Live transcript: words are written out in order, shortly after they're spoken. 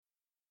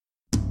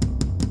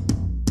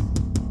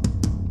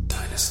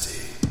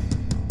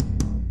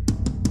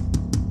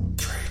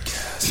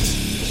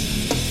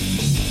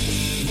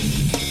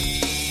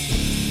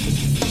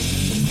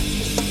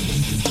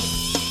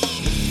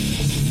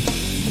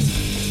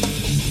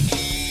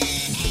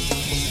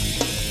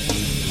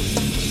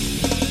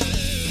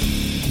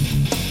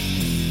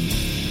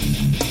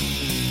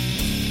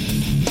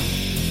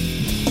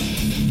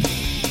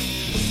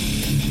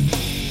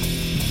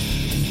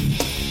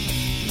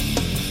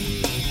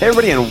Hey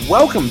everybody, and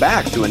welcome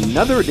back to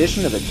another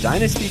edition of the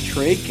Dynasty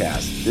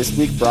Tradecast. This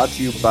week brought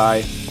to you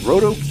by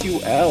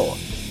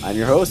RotoQL. I'm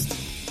your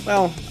host.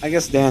 Well, I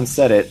guess Dan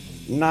said it.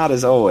 Not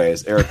as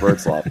always, Eric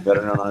Bertzloff,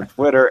 better known on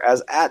Twitter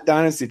as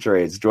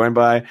 @DynastyTrades, joined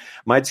by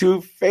my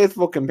two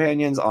faithful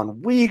companions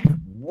on week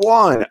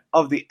one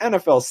of the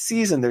NFL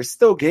season. There's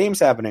still games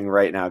happening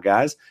right now,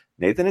 guys.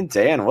 Nathan and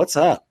Dan, what's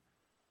up?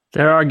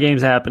 There are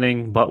games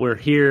happening, but we're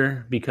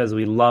here because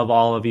we love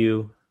all of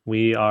you.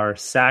 We are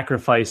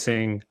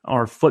sacrificing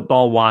our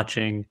football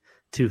watching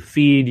to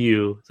feed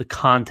you the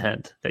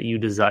content that you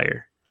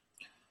desire.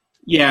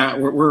 Yeah,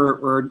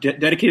 we're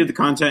dedicated to the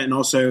content, and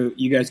also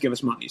you guys give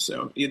us money.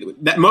 So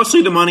that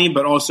mostly the money,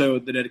 but also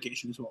the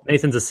dedication as well.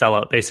 Nathan's a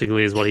sellout,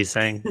 basically, is what he's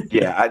saying.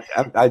 Yeah,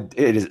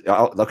 it is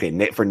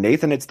okay. For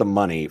Nathan, it's the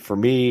money. For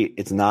me,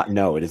 it's not.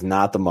 No, it is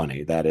not the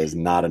money. That is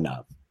not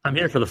enough. I'm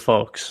here for the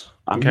folks.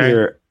 I'm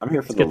here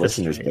for the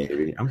listeners,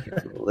 baby. I'm here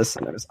for the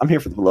listeners. I'm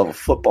here for the love of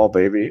football,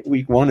 baby.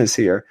 Week one is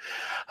here.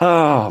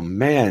 Oh,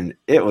 man,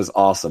 it was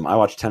awesome. I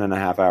watched 10 and a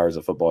half hours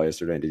of football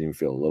yesterday and didn't even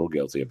feel a little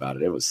guilty about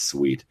it. It was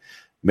sweet.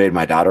 Made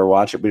my daughter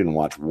watch it. We didn't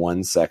watch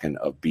 1 second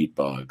of Beat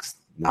Bugs.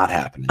 Not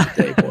happening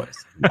today, boys.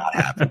 Not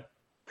happening.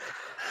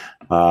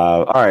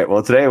 All right.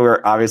 Well, today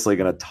we're obviously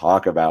going to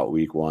talk about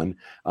week one,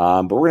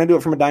 but we're going to do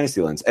it from a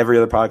dynasty lens. Every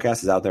other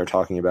podcast is out there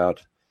talking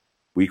about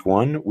week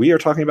one. We are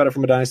talking about it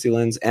from a dynasty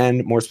lens,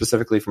 and more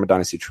specifically from a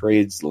dynasty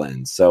trades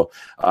lens. So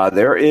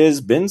there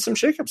has been some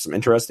shakeups, some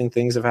interesting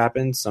things have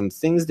happened, some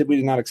things that we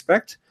did not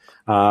expect.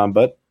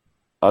 But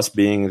us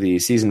being the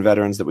seasoned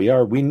veterans that we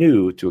are, we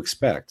knew to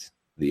expect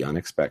the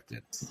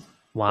unexpected.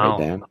 Wow, right,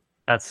 Dan?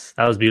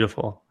 That was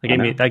beautiful. That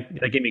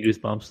gave me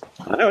goosebumps.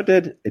 I know it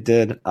did. It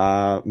did.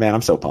 Man,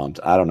 I'm so pumped.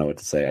 I don't know what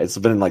to say. It's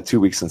been like 2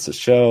 weeks since the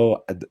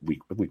show.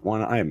 Week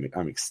one,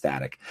 I'm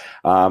ecstatic.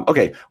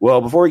 Okay, well,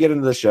 before we get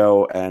into the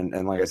show,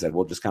 and like I said,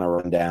 we'll just kind of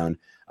run down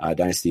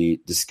dynasty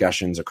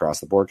discussions across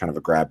the board, kind of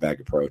a grab bag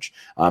approach.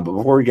 But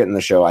before we get in the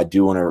show, I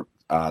do want to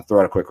throw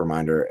out a quick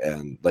reminder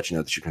and let you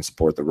know that you can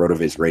support the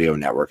RotoViz Radio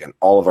Network and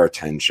all of our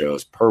 10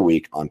 shows per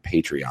week on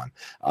Patreon.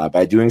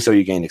 By doing so,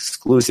 you gain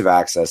exclusive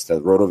access to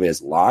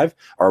RotoViz Live,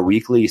 our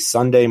weekly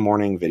Sunday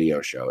morning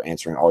video show,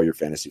 answering all your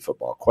fantasy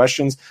football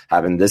questions.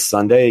 Having this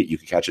Sunday, you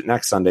can catch it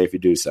next Sunday if you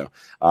do so.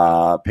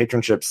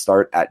 Patronships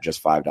start at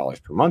just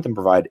 $5 per month and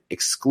provide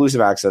exclusive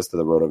access to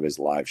the RotoViz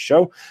Live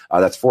show.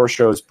 That's 4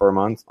 shows per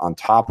month on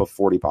top of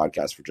 40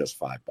 podcasts for just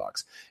 $5.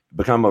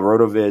 Become a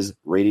RotoViz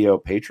Radio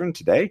patron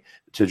today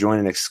to join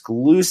an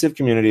exclusive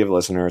community of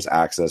listeners,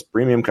 access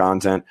premium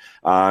content,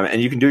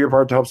 and you can do your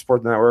part to help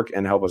support the network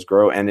and help us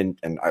grow, and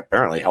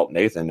apparently help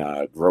Nathan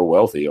grow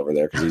wealthy over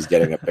there because he's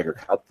getting a bigger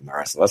cut than the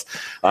rest of us,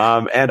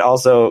 and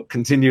also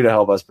continue to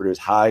help us produce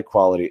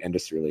high-quality,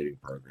 industry-leading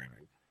programming.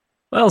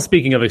 Well,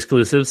 speaking of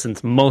exclusive,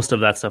 since most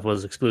of that stuff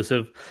was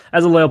exclusive,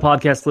 as a loyal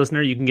podcast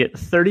listener, you can get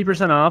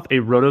 30% off a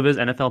RotoViz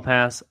NFL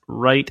Pass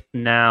right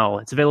now.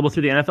 It's available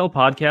through the NFL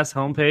Podcast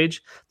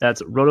homepage.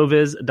 That's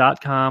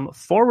rotoviz.com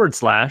 /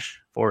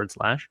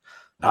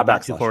 Not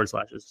back to forward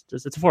slashes.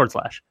 It's a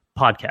 /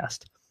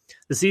 podcast.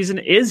 The season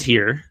is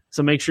here,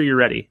 so make sure you're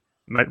ready.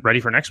 Ready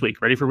for next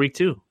week, ready for week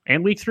 2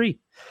 and week 3.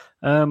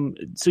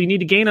 So you need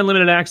to gain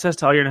unlimited access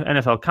to all your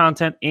NFL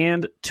content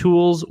and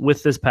tools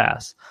with this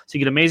pass. So you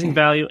get amazing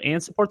value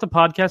and support the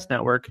podcast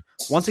network.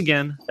 Once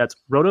again, that's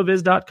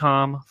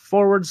rotoviz.com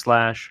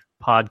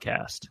 /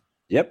 podcast.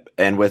 Yep.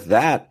 And with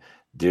that,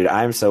 dude,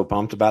 I'm so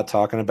pumped about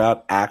talking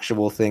about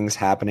actual things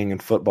happening in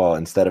football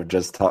instead of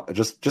just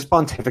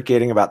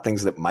pontificating about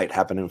things that might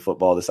happen in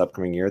football this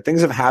upcoming year.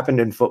 Things have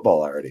happened in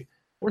football already.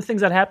 Or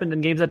things that happened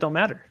in games that don't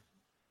matter.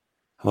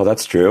 Oh,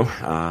 that's true.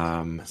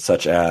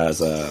 Such as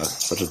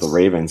the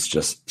Ravens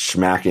just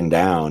smacking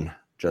down,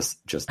 just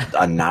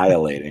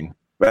annihilating.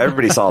 But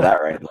everybody saw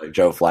that, right? Like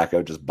Joe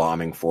Flacco just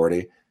bombing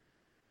 40.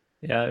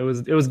 Yeah, it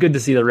was good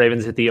to see the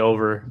Ravens hit the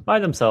over by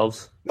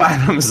themselves. By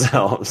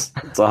themselves.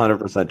 It's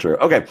 100% true.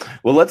 Okay,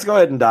 well, let's go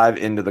ahead and dive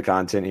into the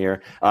content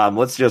here.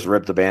 Let's just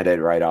rip the Band-Aid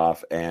right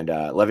off. And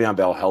Le'Veon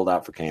Bell held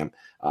out for camp.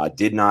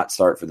 Did not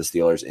start for the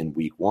Steelers in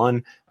week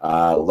 1.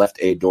 Left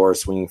a door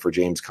swinging for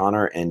James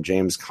Conner, and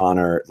James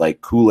Conner, like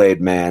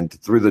Kool-Aid man,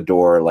 through the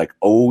door, like,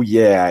 oh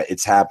yeah,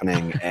 it's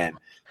happening, and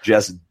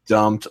just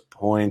dumped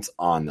points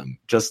on them.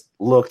 Just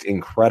looked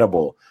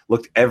incredible.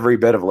 Looked every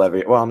bit of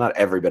Le'Veon. Well, not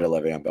every bit of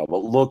Le'Veon Bell,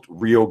 but looked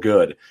real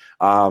good.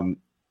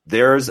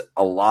 There's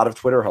a lot of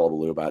Twitter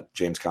hullabaloo about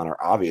James Conner,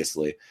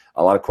 obviously.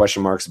 A lot of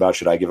question marks about,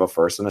 should I give a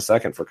first and a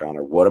second for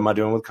Conner? What am I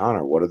doing with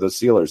Conner? What are the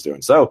Steelers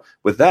doing? So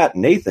with that,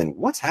 Nathan,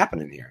 what's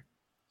happening here?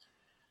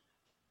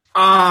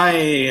 I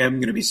am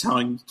going to be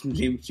selling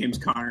James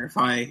Conner if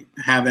I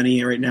have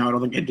any right now. I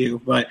don't think I do.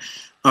 But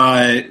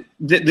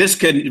this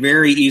could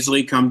very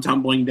easily come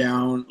tumbling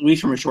down, at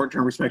least from a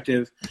short-term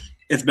perspective,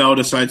 if Bell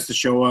decides to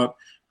show up.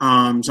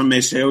 Some may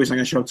say, oh, he's not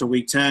going to show up till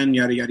week 10,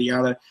 yada, yada,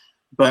 yada.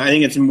 But I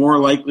think it's more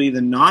likely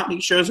than not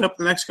he shows up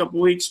the next couple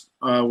of weeks.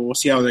 We'll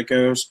see how that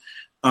goes.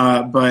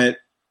 But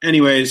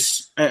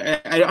anyways,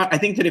 I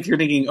think that if you're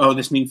thinking, oh,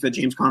 this means that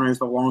James Conner is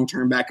the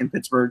long-term back in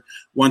Pittsburgh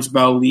once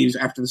Bell leaves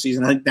after the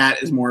season, I think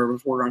that is more of a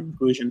foregone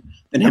conclusion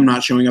than him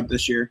not showing up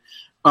this year.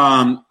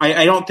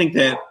 I don't think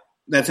that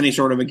that's any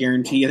sort of a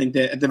guarantee. I think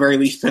that at the very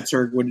least,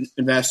 Pittsburgh would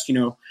invest,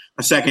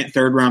 a second,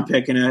 third round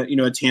pick and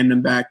a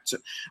tandem back.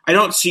 I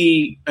don't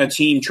see a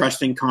team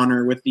trusting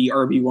Connor with the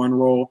RB1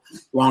 role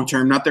long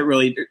term. Not that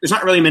really, there's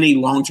not really many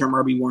long term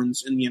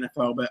RB1s in the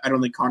NFL, but I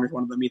don't think Connor's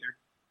one of them either.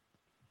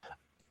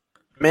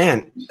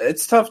 Man,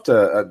 it's tough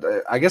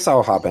to. I guess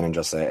I'll hop in and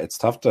just say it's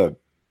tough to.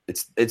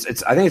 It's.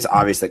 I think it's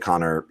obvious that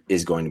Connor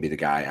is going to be the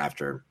guy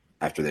after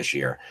this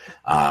year.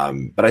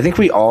 But I think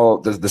we all,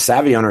 the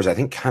savvy owners, I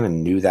think kind of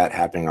knew that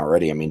happening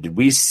already. I mean, did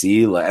we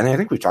see, and I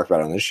think we've talked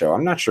about it on this show,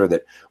 I'm not sure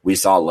that we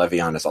saw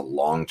Le'Veon as a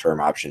long-term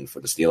option for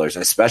the Steelers,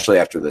 and especially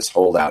after this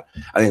holdout.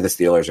 I think the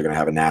Steelers are going to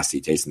have a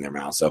nasty taste in their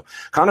mouth. So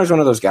Connor's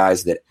one of those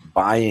guys that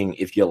buying,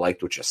 if you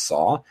liked what you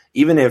saw,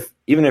 even if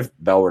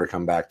Bell were to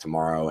come back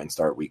tomorrow and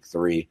start week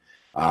 3,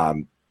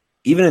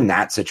 even in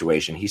that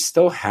situation, he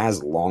still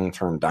has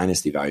long-term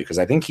dynasty value because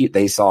I think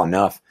they saw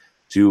enough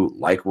to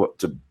like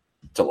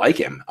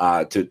him,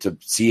 to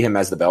see him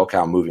as the bell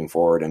cow moving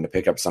forward and to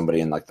pick up somebody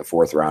in like the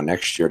 4th round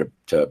next year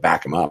to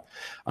back him up.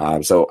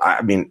 So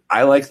I mean,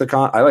 I like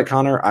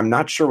Connor. I'm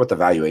not sure what the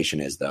valuation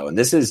is though. And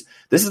this is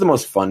the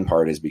most fun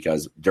part is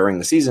because during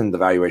the season, the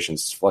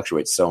valuations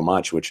fluctuate so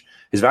much, which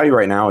his value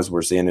right now, as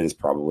we're seeing it, is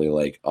probably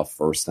like a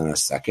 1st and a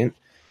 2nd.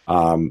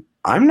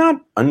 I'm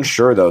not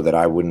unsure though that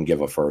I wouldn't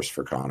give a 1st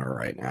for Connor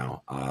right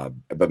now.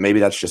 But maybe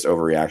that's just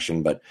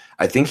overreaction, but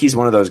I think he's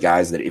one of those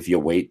guys that if you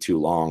wait too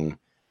long,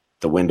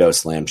 the window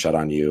slams shut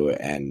on you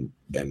and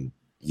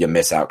you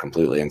miss out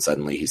completely. And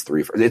suddenly he's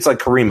 3 first. It's like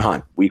Kareem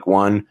Hunt. Week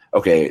 1,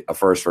 okay, a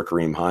 1st for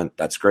Kareem Hunt.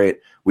 That's great.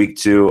 Week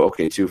 2,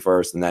 okay, 2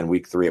 firsts. And then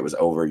week 3, it was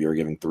over. You were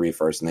giving 3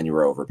 firsts and then you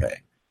were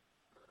overpaying.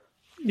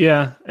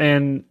 Yeah.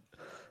 And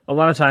a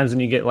lot of times when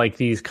you get like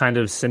these kind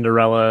of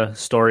Cinderella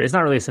story, it's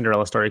not really a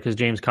Cinderella story because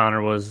James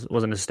Conner was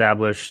an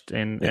established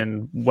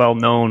and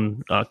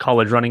well-known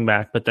college running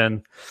back, but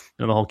then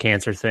the whole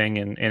cancer thing,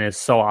 and it's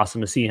so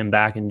awesome to see him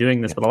back and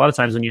doing this. But a lot of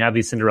times when you have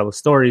these Cinderella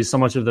stories, so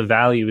much of the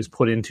value is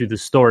put into the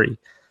story.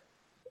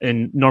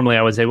 And normally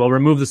I would say, well,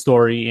 remove the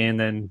story and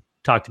then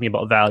talk to me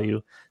about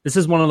value. This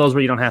is one of those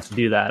where you don't have to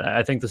do that.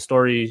 I think the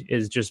story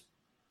is just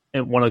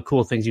one of the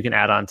cool things you can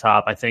add on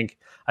top. I think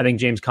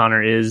James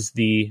Conner is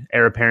the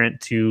heir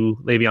apparent to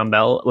Le'Veon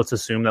Bell. Let's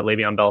assume that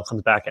Le'Veon Bell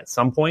comes back at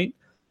some point.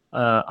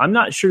 I'm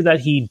not sure that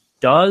he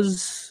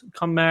does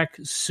come back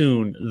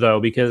soon, though,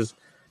 because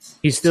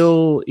he's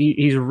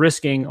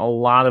risking a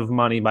lot of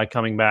money by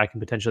coming back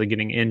and potentially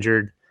getting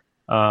injured.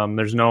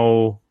 There's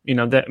no,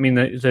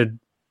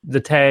 the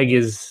tag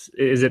is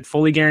it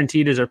fully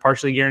guaranteed? Is it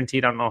partially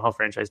guaranteed? I don't know how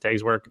franchise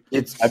tags work.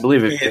 I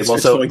believe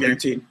it's fully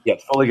guaranteed. Yeah,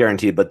 fully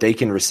guaranteed, but they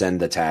can rescind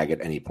the tag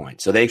at any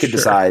point. So they could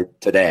decide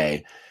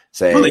today,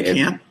 say, they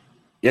can.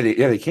 Yeah,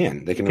 they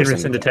can. They can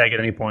rescind the tag at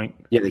any point.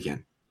 Yeah, they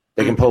can.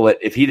 They can pull it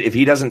if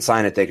he doesn't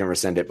sign it. They can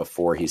rescind it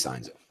before he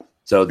signs it.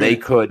 So they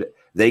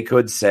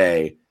could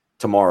say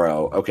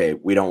tomorrow, okay,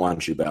 we don't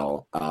want you,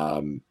 Bell.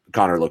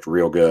 Connor looked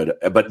real good,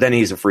 but then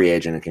he's a free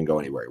agent and can go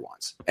anywhere he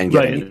wants and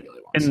get any deal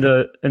he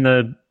wants.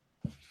 And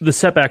the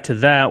setback to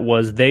that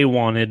was they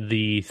wanted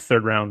the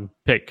 3rd round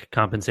pick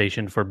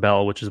compensation for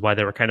Bell, which is why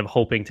they were kind of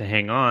hoping to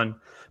hang on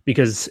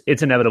because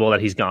it's inevitable that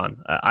he's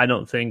gone. I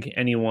don't think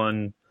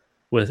anyone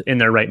in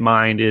their right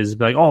mind is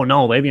like, oh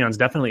no, Le'Veon's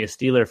definitely a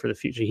Steeler for the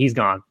future. He's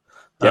gone.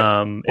 Yeah,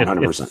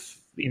 100%.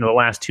 If the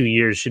last 2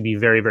 years should be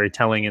very, very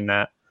telling in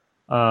that.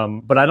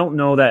 But I don't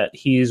know that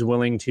he's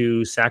willing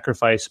to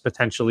sacrifice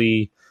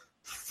potentially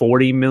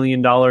 $40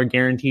 million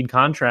guaranteed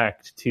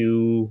contract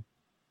to,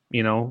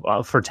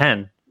 for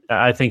 10.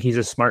 I think he's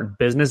a smart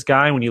business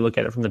guy when you look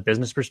at it from the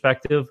business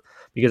perspective,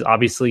 because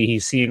obviously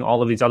he's seeing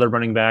all of these other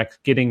running backs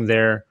getting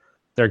their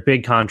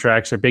big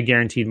contracts, their big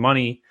guaranteed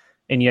money,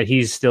 and yet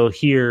he's still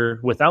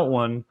here without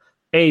one.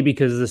 A,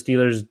 because the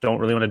Steelers don't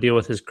really want to deal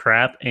with his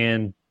crap,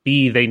 and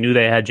B, they knew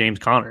they had James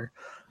Conner.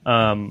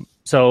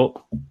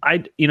 So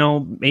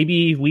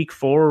maybe week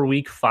 4 or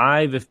week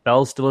 5, if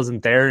Bell still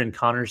isn't there and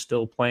Connor's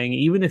still playing,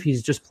 even if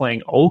he's just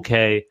playing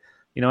okay,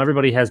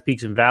 everybody has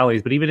peaks and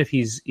valleys, but even if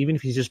he's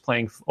just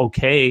playing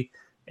okay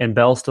and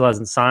Bell still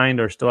hasn't signed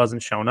or still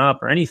hasn't shown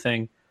up or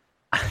anything,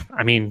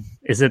 I mean,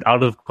 is it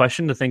out of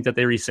question to think that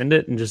they rescind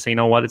it and just say, you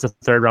know what, it's a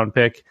 3rd round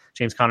pick,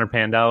 James Conner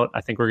panned out,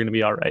 I think we're going to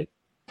be all right.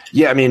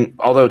 Yeah, I mean,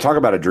 although talk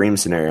about a dream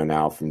scenario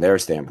now from their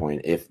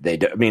standpoint, if they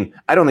do, I mean,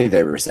 I don't think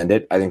they rescind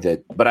it. I think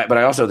that, but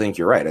I also think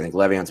you're right. I think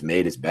Le'Veon's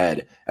made his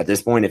bed. At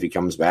this point, if he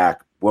comes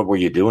back, what were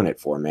you doing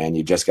it for, man?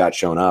 You just got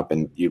shown up,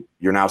 and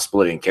you're now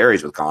splitting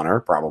carries with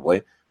Connor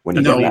probably when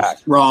you get back.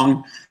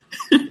 Wrong.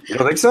 You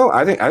don't think so?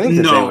 I think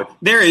no.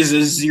 There is a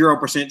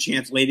 0%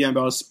 chance Le'Veon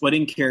Bell is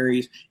splitting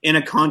carries in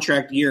a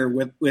contract year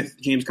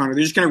with James Conner.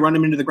 They're just going to run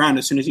him into the ground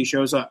as soon as he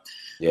shows up.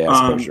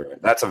 Yeah, sure.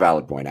 That's a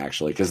valid point,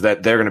 actually, because they're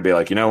going to be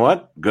like, you know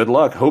what? Good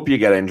luck. Hope you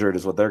get injured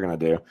is what they're going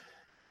to do.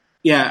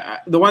 Yeah,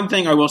 the one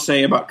thing I will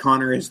say about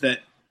Conner is that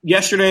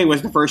yesterday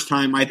was the first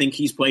time I think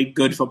he's played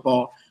good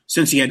football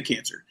since he had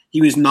cancer.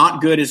 He was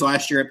not good his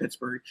last year at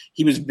Pittsburgh.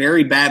 He was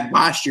very bad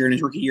last year in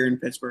his rookie year in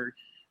Pittsburgh.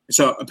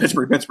 So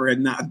Pittsburgh,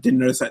 I didn't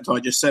notice that until I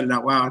just said it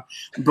out loud.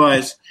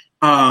 But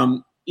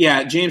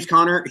yeah, James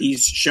Conner,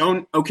 he's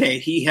shown okay.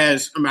 He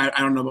has, I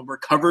don't know, but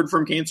recovered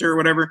from cancer or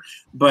whatever.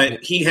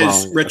 But he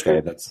has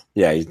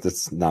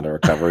that's not a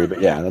recovery,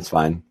 but yeah, that's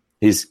fine.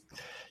 He's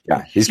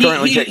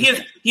currently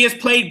he has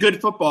played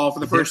good football for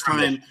the first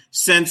time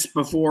since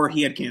before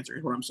he had cancer.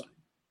 Is what I'm saying.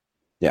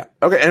 Yeah.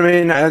 Okay. I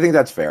mean, I think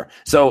that's fair.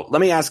 So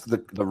let me ask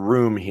the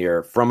room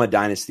here from a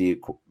dynasty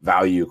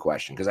value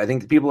question, because I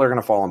think people are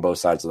going to fall on both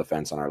sides of the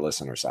fence on our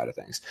listener side of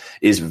things.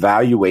 Is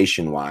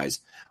valuation wise,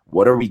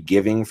 what are we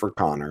giving for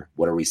Connor?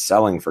 What are we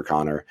selling for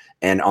Connor?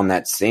 And on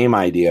that same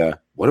idea,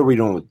 what are we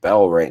doing with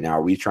Bell right now?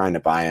 Are we trying to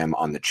buy him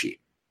on the cheap?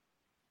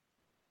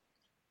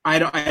 I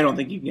don't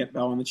think you can get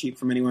Bell on the cheap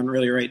from anyone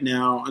really right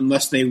now,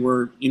 unless they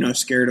were,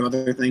 scared of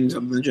other things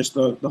other than just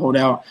the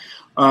holdout.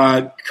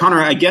 Connor,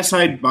 I guess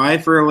I'd buy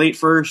for a late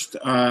first.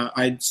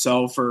 I'd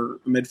sell for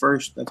a mid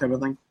first, that type of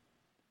thing.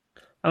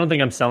 I don't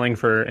think I'm selling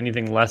for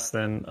anything less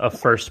than a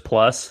first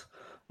plus,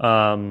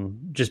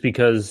 just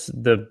because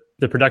the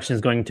production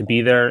is going to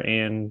be there,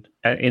 and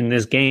in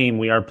this game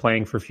we are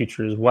playing for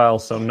future as well.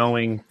 So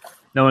knowing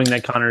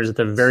that Connor is at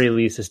the very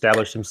least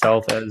established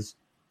himself as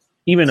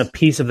even a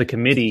piece of the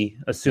committee,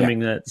 assuming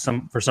that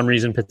for some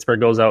reason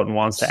Pittsburgh goes out and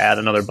wants to add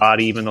another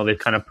body, even though they've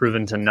kind of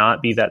proven to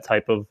not be that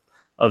type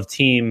of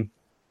team.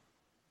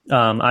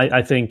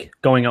 I think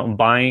going out and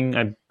buying,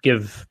 I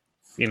give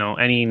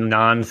any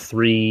non-top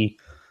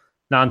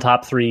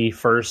three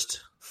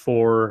first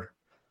for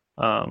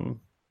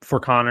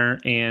Connor,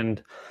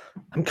 and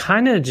I'm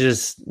kind of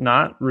just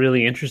not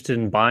really interested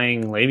in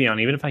buying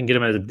Le'Veon, even if I can get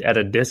him at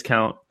a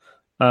discount.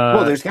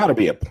 Well, there's got to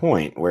be a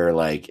point where,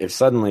 like, if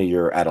suddenly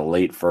you're at a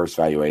late first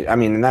valuation, I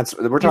mean, and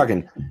we're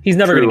talking. He's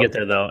never going to get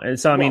there, though. And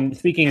so, I mean,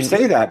 speaking, you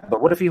say that,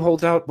 but what if he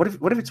holds out? What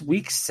if it's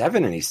week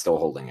 7 and he's still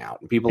holding out?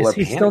 And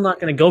he's still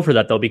not going to go for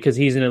that though, because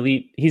he's an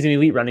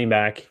elite running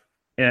back.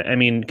 I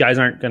mean, guys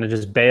aren't going to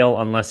just bail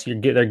unless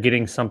they're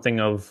getting something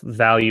of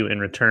value in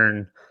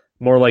return.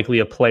 More likely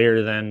a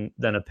player than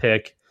a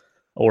pick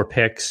or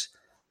picks.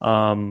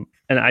 And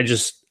I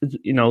just,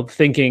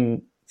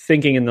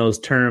 thinking in those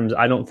terms,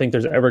 I don't think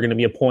there's ever going to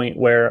be a point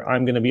where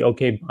I'm going to be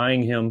okay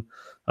buying him.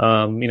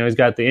 He's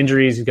got the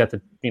injuries, he's got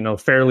the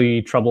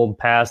fairly troubled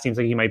past. Seems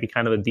like he might be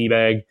kind of a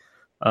D-bag.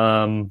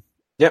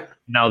 Yep.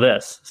 Now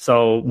this.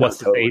 So what's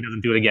to say he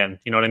doesn't do it again?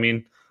 You know what I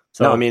mean?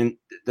 So no, I mean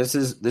this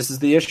is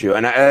the issue,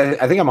 and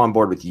I think I'm on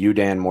board with you,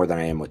 Dan, more than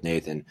I am with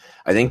Nathan.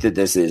 I think that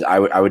this is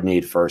I would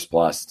need first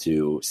plus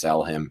to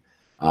sell him,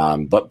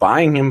 but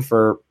buying him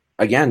for,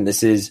 again,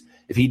 this is.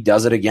 If he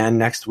does it again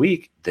next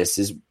week,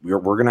 we're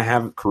going to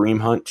have Kareem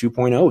Hunt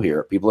 2.0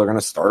 here. People are going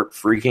to start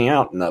freaking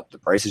out, and the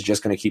price is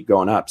just going to keep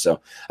going up. So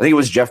I think it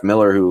was Jeff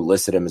Miller who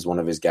listed him as one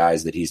of his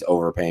guys that he's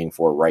overpaying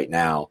for right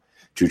now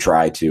to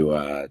try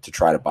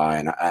to buy,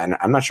 and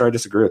I'm not sure I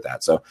disagree with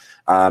that. So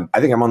I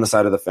think I'm on the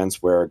side of the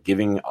fence where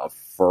giving a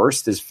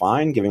first is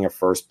fine, giving a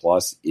first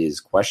plus is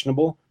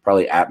questionable,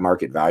 probably at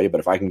market value. But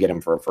if I can get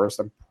him for a first,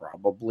 I'm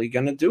probably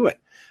going to do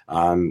it.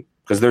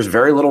 Because there's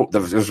very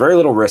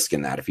little risk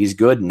in that. If he's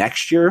good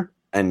next year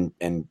and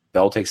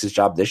Bell takes his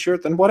job this year,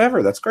 then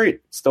whatever, that's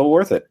great. It's still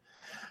worth it.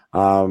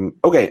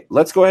 Okay,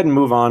 let's go ahead and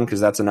move on,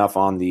 because that's enough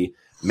on the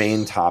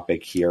main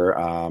topic here.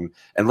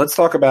 And let's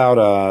talk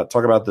about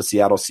the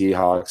Seattle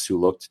Seahawks, who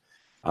looked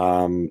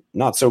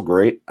not so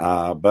great.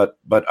 But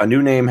a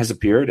new name has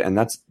appeared, and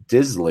that's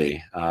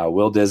Disley,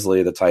 Will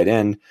Disley, the tight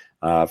end.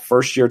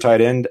 First year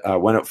tight end,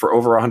 went up for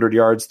over 100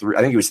 yards.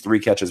 I think it was 3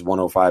 catches,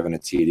 105 and a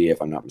TD,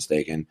 if I'm not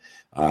mistaken.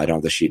 I don't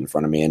have the sheet in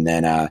front of me. And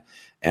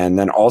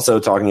then also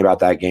talking about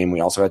that game,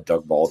 we also had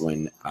Doug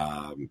Baldwin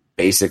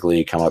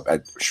basically come up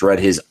and shred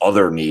his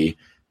other knee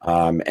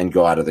and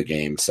go out of the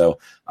game. So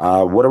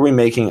what are we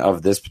making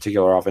of this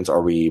particular offense?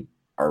 Are we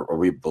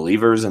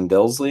believers in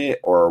Disley,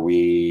 or are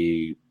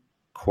we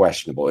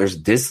questionable?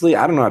 There's Disley.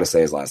 I don't know how to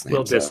say his last name.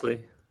 Will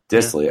Disley.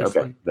 Disley. Yeah,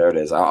 okay, there it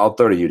is. I'll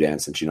throw to you, Dan,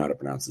 since you know how to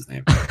pronounce his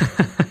name.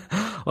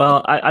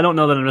 Well, I don't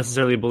know that I'm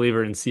necessarily a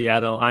believer in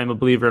Seattle. I'm a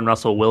believer in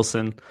Russell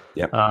Wilson.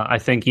 Yep. I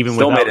think even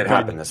still made it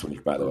happen this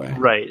week, by the way.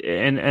 Right,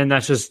 and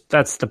that's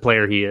the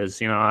player he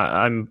is.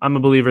 I'm a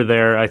believer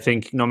there. I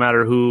think no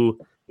matter who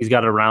he's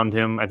got around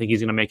him, I think he's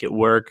going to make it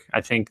work.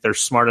 I think they're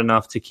smart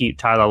enough to keep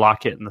Tyler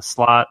Lockett in the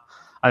slot.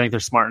 I think they're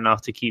smart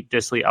enough to keep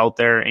Disley out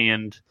there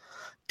and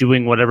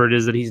doing whatever it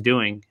is that he's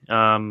doing.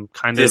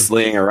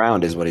 Disleying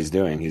around is what he's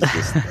doing. He's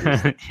just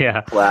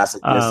yeah,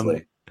 classic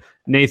Disley.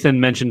 Nathan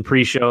mentioned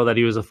pre-show that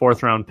he was a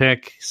 4th-round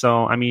pick.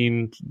 So, I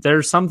mean,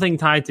 there's something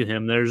tied to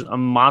him. There's a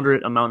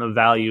moderate amount of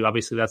value.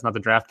 Obviously, that's not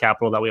the draft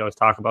capital that we always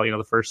talk about, the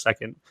 1st,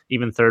 2nd,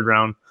 even 3rd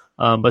round.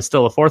 But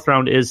still, a 4th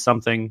round is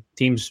something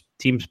teams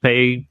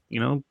pay,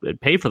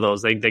 pay for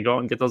those. They go out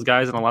and get those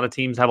guys, and a lot of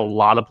teams have a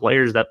lot of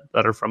players that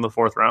are from the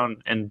 4th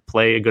round and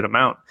play a good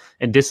amount.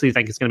 And Disley, I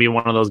think, is going to be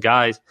one of those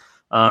guys.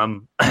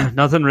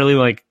 Nothing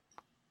really,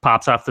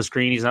 pops off the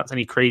screen. He's not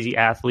any crazy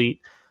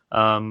athlete.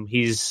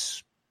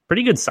 He's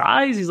pretty good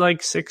size. He's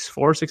like 6'4",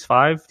 6'5",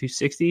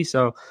 260.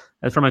 So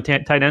from a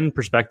tight end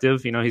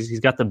perspective, he's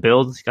got the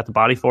build, he's got the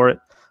body for it.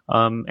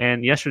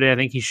 And yesterday, I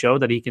think he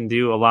showed that he can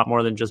do a lot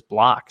more than just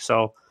block.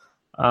 So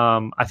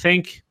I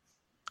think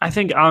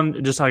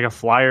on just like a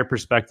flyer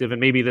perspective,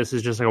 and maybe this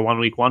is just like a 1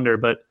 week wonder,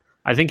 but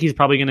I think he's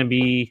probably going to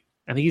be.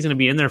 I think he's going to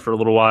be in there for a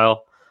little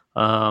while.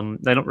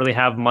 They don't really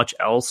have much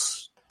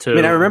else to.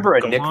 I remember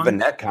a Nick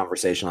Vannett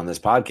conversation on this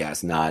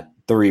podcast not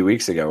 3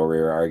 weeks ago where we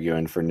were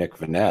arguing for Nick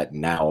Vannett.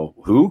 Now,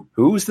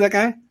 who's that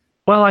guy?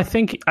 Well, I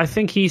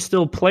think he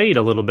still played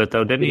a little bit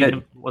though, didn't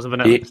he? Wasn't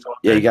Vannett?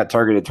 He got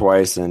targeted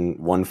twice and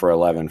 1 for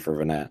 11 for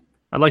Vannett.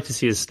 I'd like to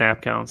see his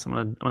snap counts.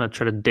 I'm gonna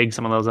try to dig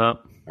some of ththose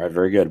up. All right,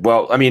 very good.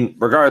 Well,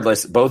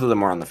 regardless, both of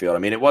them were on the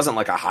field. It wasn't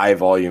like a high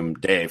volume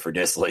day for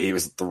Dissly. He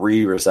was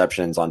 3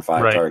 receptions on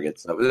 5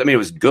 targets. It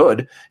was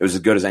good. It was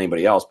as good as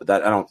anybody else, but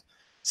I don't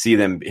see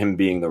him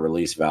being the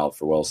release valve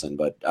for Wilson.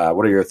 But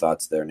what are your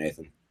thoughts there,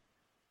 Nathan?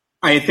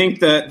 I think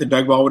that the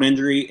Doug Baldwin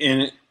injury,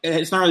 and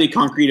it's not really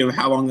concrete of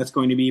how long that's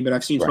going to be, but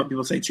I've seen some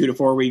people say 2 to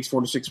 4 weeks,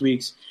 4 to 6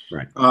 weeks.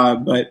 Right.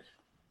 But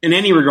in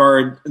any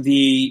regard,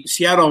 the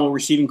Seattle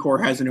receiving core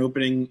has an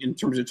opening in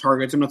terms of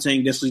targets. I'm not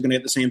saying Dissly's going to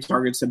get the same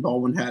targets that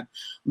Baldwin had,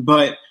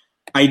 but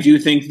I do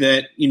think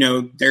that,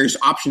 there's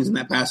options in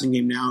that passing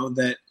game now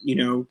that,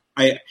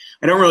 I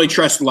don't really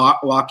trust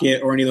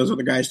Lockett or any of those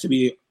other guys to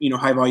be,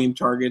 high volume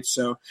targets.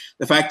 So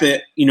the fact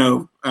that,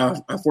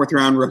 a 4th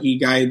round rookie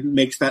guy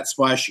makes that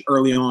splash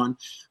early on,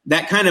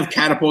 that kind of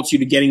catapults you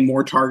to getting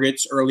more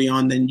targets early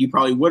on than you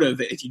probably would have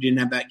if you didn't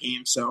have that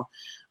game. So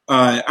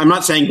I'm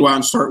not saying go out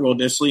and start Will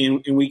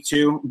Dissly in week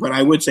 2, but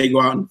I would say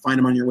go out and find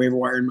him on your waiver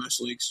wire in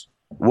most leagues.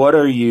 What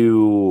are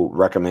you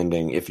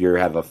recommending if you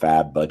have a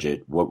fab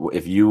budget?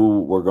 If you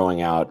were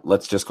going out,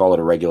 let's just call it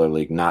a regular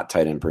league, not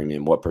tight end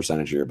premium, what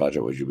percentage of your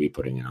budget would you be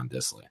putting in on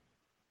Dissly?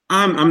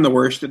 I'm the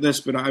worst at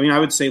this, but I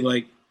would say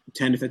like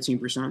 10 to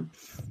 15%.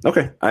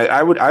 Okay.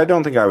 I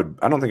don't think I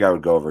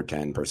would go over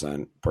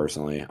 10%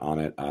 personally on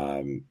it.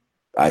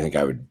 I think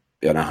I would,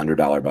 in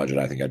 $100 budget,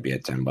 I think I'd be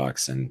at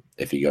 $10. And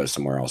if he goes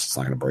somewhere else, it's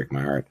not going to break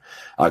my heart.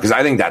 Cause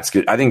I think that's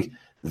good. I think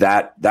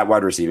that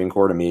wide receiving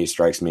core to me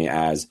strikes me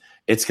as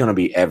it's going to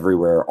be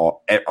everywhere,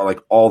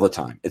 all the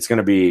time. It's going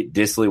to be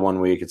Dissly 1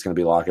 week. It's going to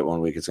be Lockett 1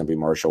 week. It's going to be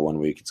Marshall 1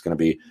 week. It's going to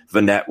be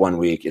Vannett 1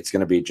 week. It's going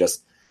to be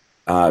just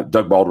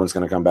Doug Baldwin's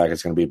going to come back.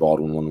 It's going to be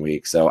Baldwin 1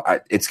 week. So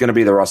it's going to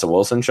be the Russell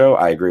Wilson show.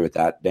 I agree with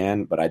that,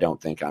 Dan, but I don't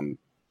think I'm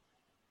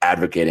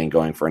advocating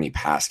going for any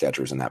pass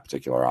catchers in that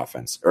particular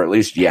offense, or at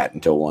least yet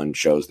until one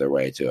shows their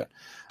way to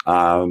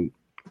it.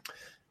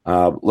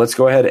 Let's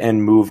go ahead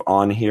and move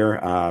on here.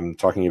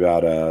 Talking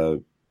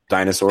about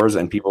dinosaurs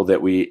and people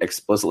that we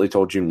explicitly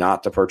told you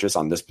not to purchase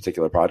on this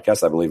particular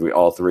podcast. I believe we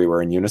all 3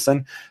 were in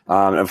unison.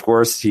 And of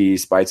course, he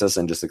spites us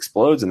and just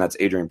explodes, and that's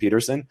Adrian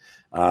Peterson,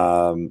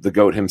 the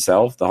GOAT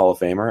himself, the Hall of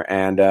Famer,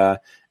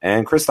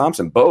 and Chris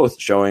Thompson, both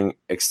showing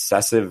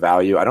excessive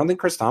value. I don't think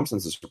Chris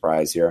Thompson's a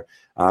surprise here.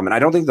 And I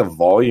don't think the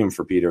volume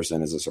for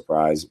Peterson is a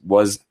surprise.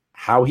 Was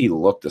how he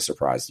looked a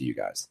surprise to you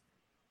guys?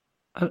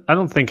 I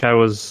don't think I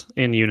was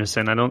in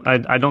unison.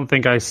 I don't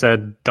think I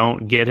said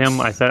don't get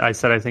him. I said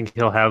I think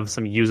he'll have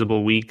some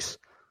usable weeks,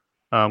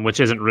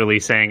 which isn't really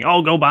saying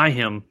go buy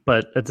him.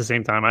 But at the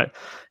same time,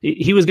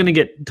 he was going to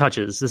get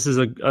touches. This is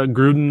a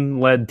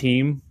Gruden-led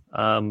team.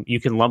 You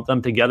can lump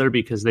them together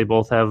because they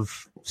both have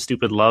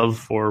stupid love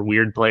for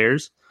weird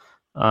players.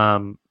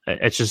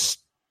 It's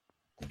just,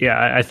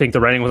 I think the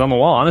writing was on the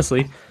wall,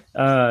 honestly.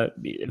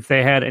 If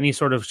they had any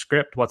sort of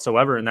script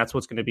whatsoever, and that's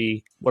what's going to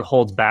be what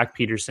holds back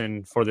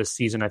Peterson for this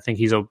season. I think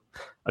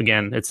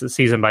it's a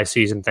season by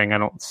season thing. I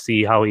don't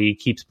see how he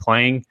keeps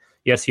playing.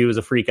 Yes, he was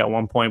a freak at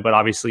one point, but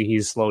obviously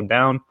he's slowed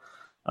down.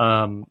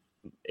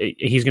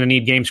 He's going to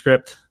need game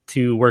script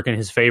to work in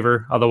his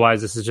favor. Otherwise,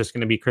 this is just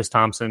going to be Chris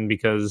Thompson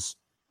because,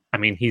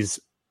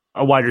 he's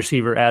a wide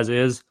receiver as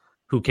is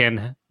who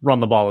can run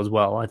the ball as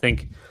well. I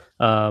think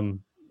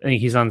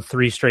he's on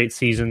 3 straight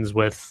seasons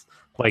with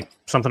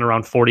something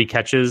around 40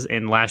 catches,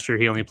 and last year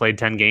he only played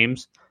 10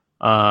 games.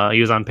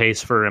 He was on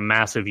pace for a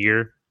massive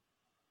year.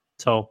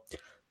 So,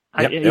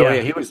 he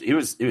was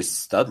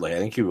studly. I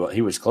think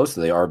he was close to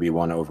the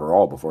RB1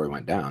 overall before he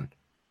went down.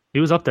 He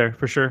was up there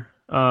for sure.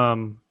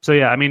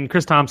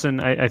 Chris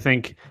Thompson, I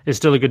think, is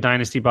still a good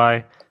dynasty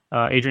buy.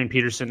 Adrian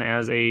Peterson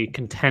as a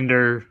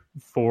contender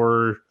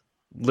for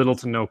little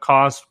to no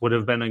cost would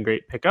have been a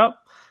great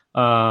pickup.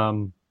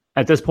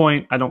 At this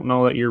point, I don't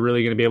know that you're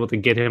really going to be able to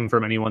get him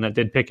from anyone that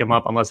did pick him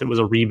up unless it was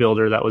a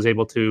rebuilder that was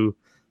able to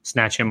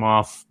snatch him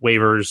off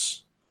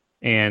waivers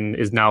and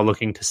is now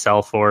looking to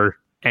sell for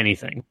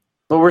anything.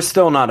 But we're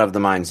still not of the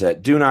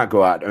mindset. Do not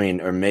go out.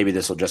 Or maybe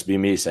this will just be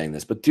me saying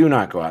this, but do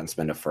not go out and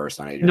spend a first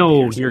on Adrian No,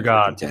 Peterson dear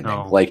God.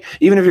 No.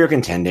 Even if you're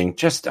contending,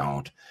 just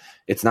don't.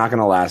 It's not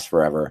going to last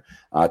forever.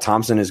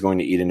 Thompson is going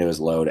to eat into his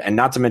load. And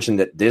not to mention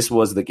that this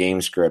was the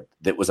game script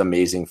that was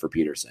amazing for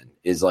Peterson.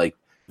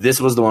 This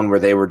was the one where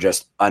they were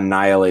just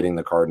annihilating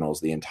the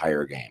Cardinals the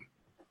entire game.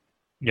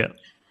 Yeah.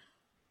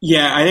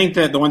 Yeah, I think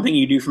that the one thing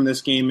you do from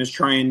this game is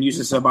try and use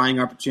this as a buying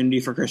opportunity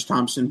for Chris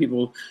Thompson.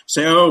 People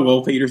say,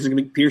 Peterson's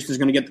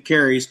going to get the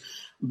carries.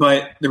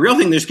 But the real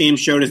thing this game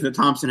showed is that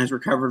Thompson has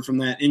recovered from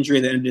that injury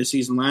that ended his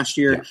season last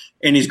year,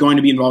 and he's going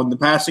to be involved in the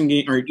passing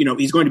game, or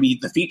he's going to be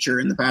the feature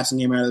in the passing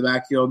game out of the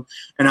backfield.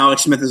 And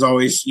Alex Smith has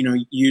always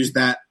used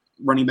that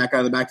running back out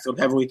of the backfield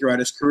heavily throughout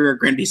his career.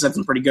 Granted, he's had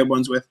some pretty good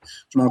ones with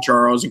Jamal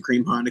Charles and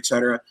Kareem Hunt, et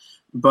cetera.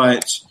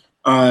 But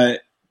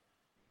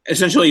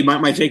essentially,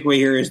 my takeaway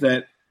here is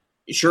that,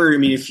 sure, I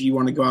mean, if you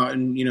want to go out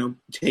and,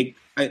 take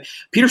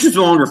Peterson's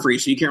no longer free,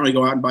 so you can't really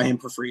go out and buy him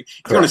for free.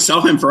 If you want to sell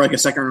him for like a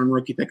second-round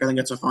rookie pick, I think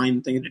that's a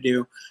fine thing to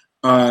do.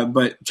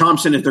 But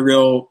Thompson is the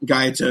real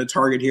guy to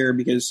target here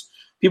because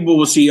people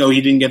will see,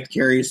 he didn't get the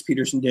carries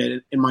Peterson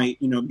did, and might,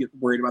 get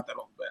worried about that a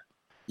little bit.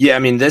 Yeah, I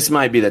mean, this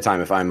might be the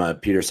time if I'm a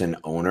Peterson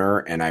owner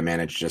and I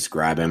manage to just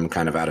grab him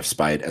kind of out of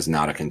spite as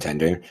not a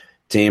contender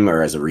team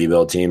or as a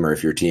rebuild team, or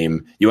if your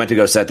team, you went to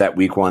go set that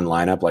week 1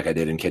 lineup like I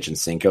did in Kitchen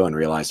Cinco and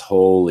realized,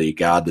 holy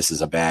God, this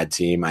is a bad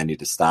team. I need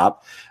to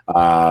stop.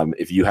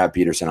 If you have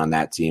Peterson on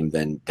that team,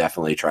 then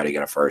definitely try to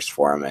get a first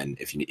for him. And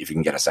if you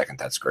can get a second,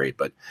 that's great.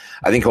 But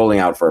I think holding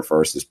out for a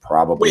first is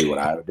probably what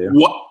I would do.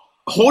 What?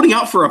 Holding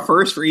out for a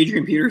first for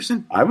Adrian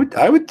Peterson? I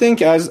would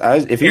think as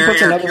if he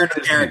puts another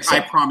Eric, I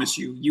promise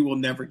you will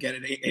never get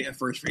a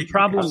first for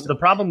Adrian Peterson. The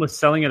problem with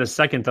selling at a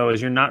second though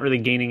is you're not really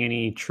gaining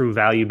any true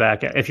value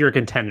back. If you're a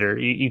contender,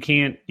 you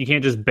can't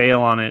just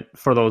bail on it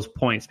for those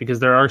points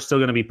because there are still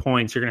going to be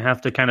points. You're going to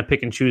have to kind of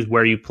pick and choose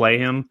where you play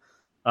him.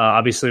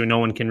 Obviously, no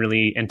one can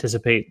really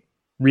anticipate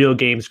real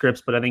game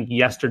scripts, but I think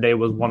yesterday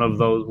was one of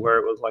those where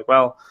it was like,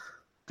 well,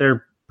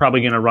 they're probably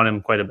going to run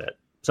him quite a bit.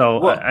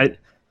 So I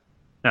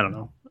don't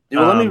know.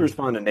 Well, let me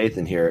respond to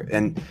Nathan here,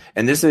 and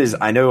this is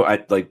I know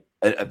I like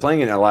playing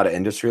in a lot of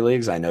industry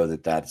leagues. I know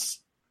that's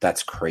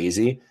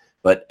crazy,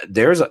 but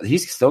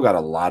he's still got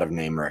a lot of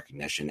name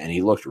recognition, and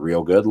he looked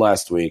real good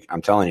last week.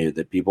 I'm telling you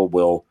that people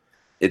will,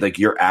 like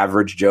your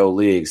average Joe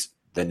leagues,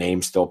 the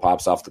name still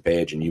pops off the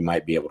page, and you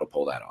might be able to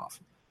pull that off.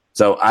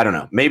 So I don't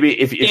know. Maybe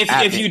if you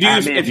do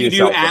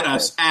add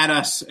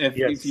us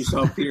if you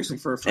sell Peterson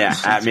for a first. Yeah,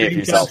 at me if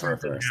you sell for a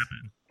first.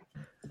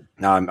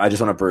 No, I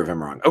just want to prove him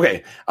wrong.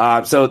 Okay,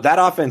 so that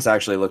offense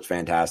actually looked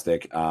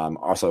fantastic.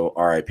 Also,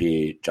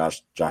 RIP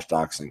Josh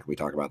Doxson. Can we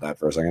talk about that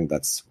for a second?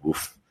 That's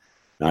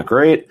not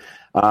great.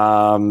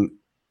 On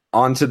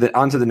to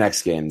the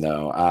next game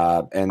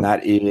though, and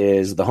that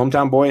is the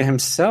hometown boy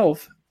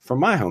himself from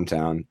my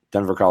hometown,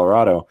 Denver,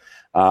 Colorado.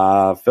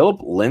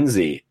 Philip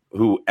Lindsay,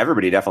 who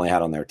everybody definitely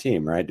had on their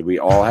team, right? Did we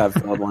all have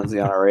Philip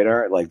Lindsay on our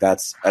radar? Like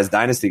that's as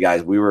Dynasty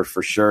guys, we were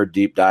for sure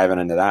deep diving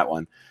into that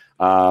one.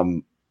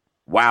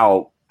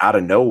 Wow. Out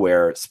of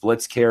nowhere,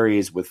 splits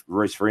carries with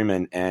Royce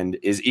Freeman and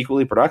is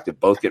equally productive.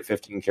 Both get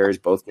 15 carries,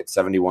 both get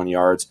 71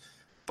 yards.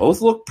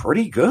 Both look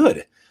pretty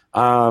good.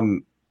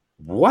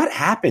 What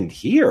happened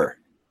here?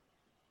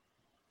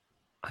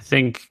 I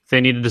think they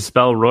needed to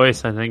spell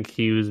Royce. I think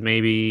he was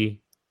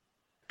maybe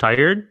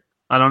tired.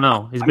 I don't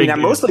know.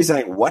 I'm mostly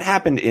saying what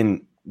happened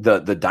in the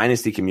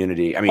Dynasty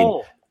community. I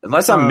mean,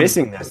 unless I'm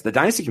missing this, the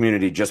Dynasty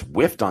community just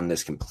whiffed on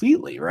this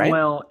completely, right?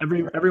 Well,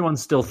 everyone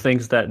still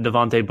thinks that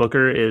Devontae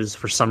Booker is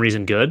for some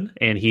reason good,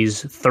 and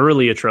he's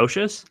thoroughly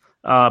atrocious.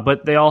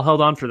 But they all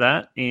held on for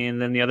that.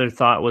 And then the other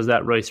thought was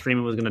that Royce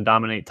Freeman was going to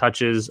dominate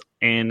touches,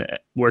 and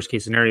worst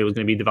case scenario was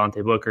going to be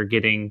Devontae Booker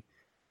getting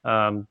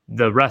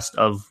the rest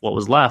of what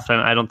was left. And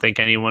I don't think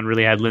anyone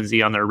really had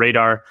Lindsay on their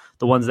radar.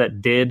 The ones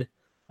that did,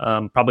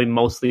 probably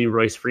mostly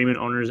Royce Freeman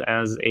owners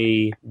as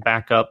a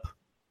backup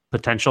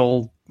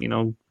potential,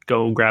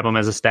 go grab him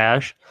as a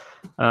stash.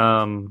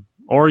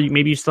 Or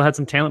maybe you still had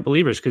some talent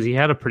believers because he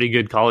had a pretty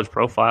good college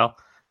profile.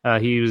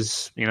 He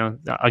was,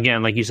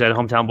 again, like you said,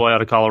 hometown boy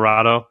out of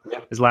Colorado. Yeah.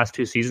 His last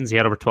 2 seasons, he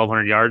had over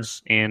 1,200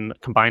 yards and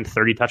combined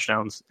 30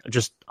 touchdowns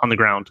just on the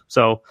ground.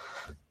 So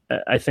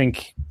I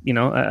think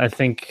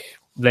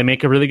they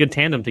make a really good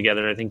tandem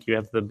together. I think you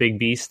have the big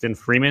beast in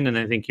Freeman, and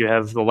I think you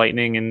have the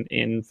lightning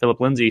in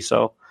Philip Lindsay.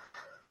 So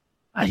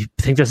I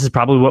think this is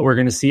probably what we're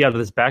going to see out of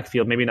this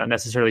backfield. Maybe not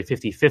necessarily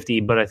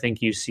 50-50, but I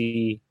think you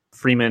see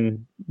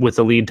Freeman with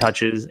the lead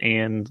touches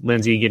and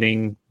Lindsay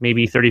getting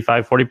maybe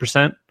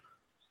 35-40%.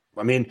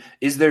 I mean,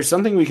 is there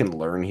something we can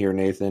learn here,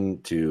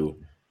 Nathan,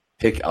 to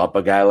pick up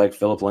a guy like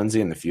Philip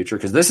Lindsay in the future?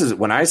 Because this is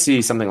when I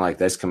see something like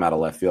this come out of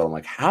left field, I'm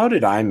like, how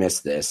did I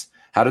miss this?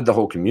 How did the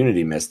whole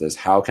community miss this?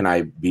 How can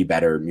I be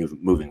better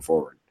moving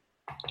forward?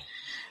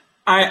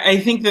 I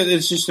think that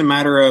it's just a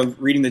matter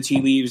of reading the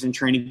tea leaves in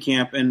training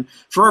camp. And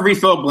for every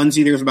Philip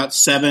Lindsay, there's about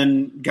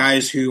 7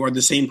 guys who are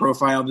the same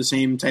profile, the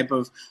same type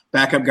of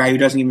backup guy who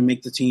doesn't even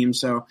make the team.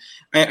 So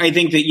I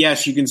think that,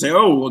 yes, you can say,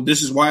 oh, well,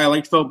 this is why I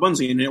liked Philip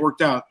Lindsay, and it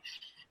worked out.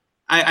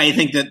 I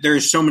think that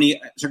there's so many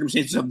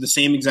circumstances of the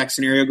same exact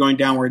scenario going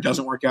down where it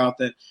doesn't work out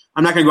that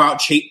I'm not going to go out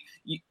chase.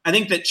 I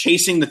think that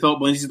chasing the Philip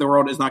Lindsays of the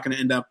world is not going to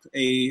end up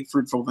a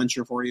fruitful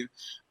venture for you.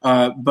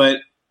 But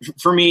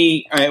for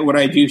me, what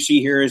I do see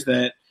here is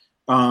that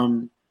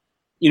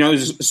it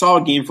was a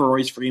solid game for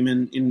Royce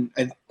Freeman.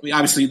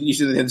 Obviously, you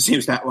said they had the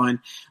same stat line,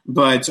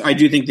 but I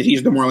do think that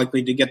he's the more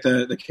likely to get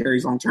the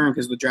carries long term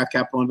because of the draft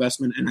capital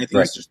investment, and I think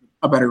he's just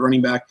a better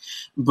running back.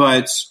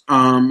 But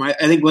I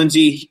think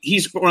Lindsey,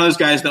 he's one of those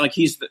guys that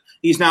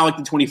he's now like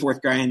the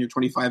 24th guy in your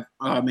 25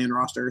 man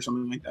roster or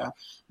something like that.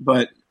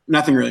 But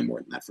nothing really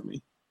more than that for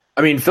me.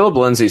 I mean, Philip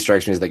Lindsay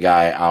strikes me as the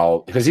guy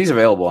because he's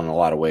available in a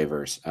lot of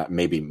waivers,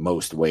 maybe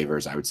most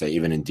waivers, I would say,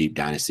 even in deep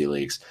dynasty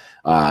leagues.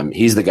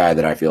 He's the guy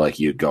that I feel like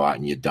you'd go out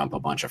and you'd dump a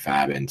bunch of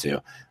fab into.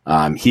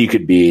 He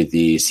could be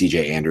the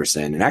CJ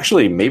Anderson, and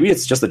actually maybe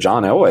it's just a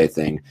John Elway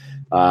thing.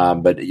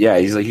 But yeah,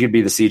 he could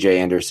be the CJ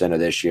Anderson of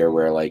this year,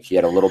 where he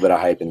had a little bit of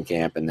hype in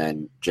camp and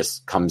then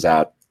just comes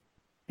out,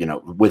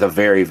 with a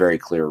very, very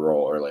clear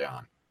role early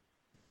on.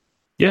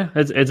 Yeah,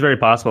 it's very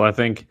possible. I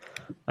think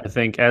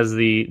as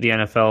the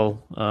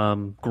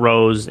NFL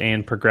grows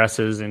and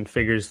progresses and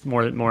figures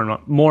more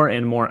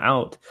and more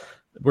out,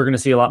 we're going to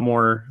see a lot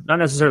more, not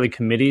necessarily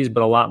committees,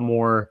 but a lot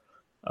more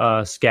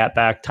scat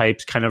back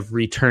types kind of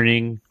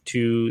returning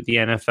to the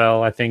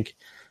NFL. I think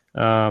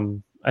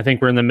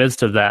we're in the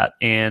midst of that.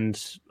 And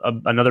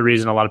another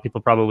reason a lot of people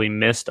probably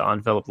missed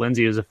on Philip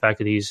Lindsay is the fact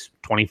that he's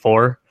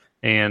 24,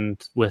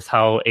 and with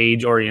how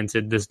age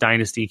oriented this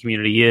dynasty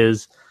community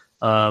is.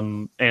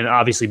 And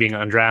obviously being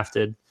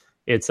undrafted,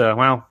 it's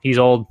he's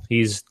old,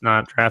 he's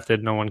not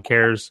drafted, no one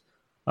cares.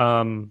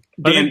 Dan,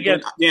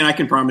 I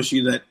can promise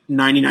you that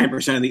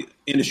 99% of the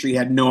industry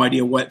had no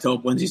idea what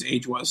Philip Lindsay's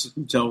age was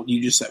until you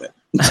just said it.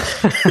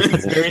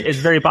 It's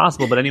very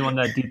possible, but anyone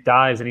that deep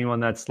dives, anyone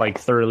that's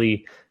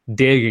thoroughly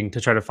digging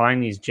to try to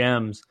find these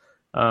gems,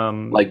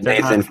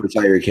 Nathan for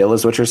Tyreek Hill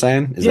is what you're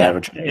saying? Is that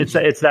what you're it's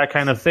that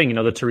kind of thing,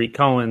 the Tariq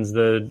Cohens,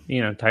 the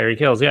Tyreek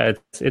Hills. Yeah,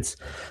 it's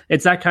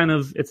that kind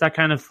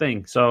of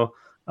thing. So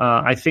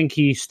I think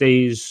he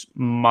stays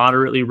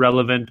moderately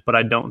relevant, but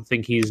I don't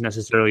think he's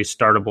necessarily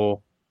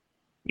startable,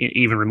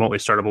 even remotely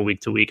startable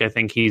week to week. I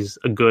think he's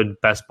a good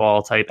best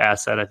ball type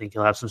asset. I think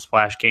he'll have some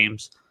splash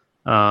games,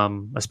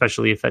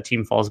 especially if that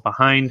team falls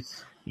behind.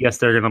 Yes,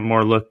 they're going to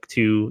more look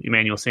to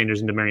Emmanuel Sanders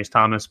and Demaryius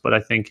Thomas, but I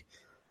think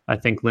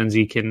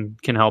Lindsey can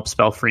help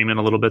spell Freeman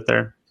a little bit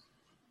there.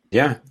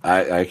 Yeah,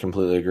 I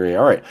completely agree.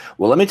 All right.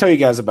 Well, let me tell you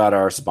guys about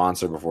our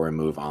sponsor before we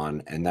move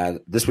on. And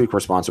that this week we're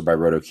sponsored by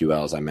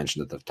RotoQL, as I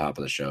mentioned at the top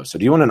of the show. So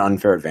do you want an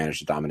unfair advantage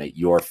to dominate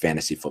your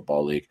fantasy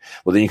football league?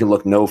 Well, then you can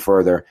look no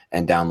further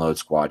and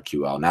download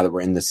SquadQL. Now that we're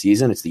in the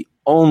season, it's the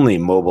only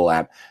mobile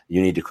app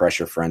you need to crush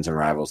your friends and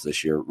rivals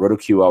this year.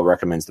 RotoQL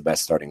recommends the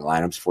best starting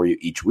lineups for you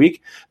each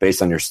week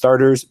based on your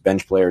starters,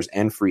 bench players,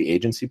 and free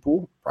agency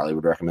pool. Probably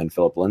would recommend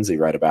Philip Lindsay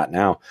right about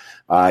now.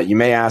 You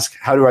may ask,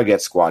 how do I get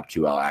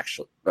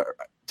SquadQL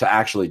to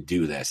actually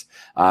do this?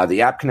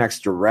 The app connects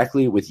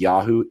directly with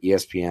Yahoo,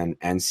 ESPN,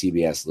 and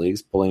CBS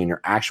leagues, pulling in your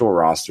actual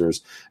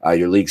rosters,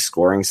 your league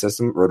scoring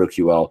system.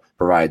 RotoQL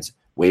provides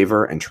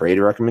waiver and trade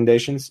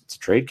recommendations. It's a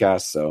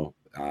Tradecast, so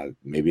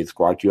maybe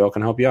SquadQL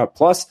can help you out.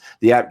 Plus,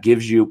 the app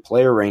gives you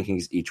player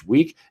rankings each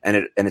week,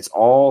 and it's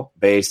all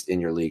based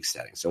in your league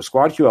settings. So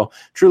SquadQL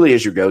truly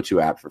is your go-to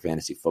app for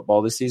fantasy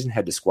football this season.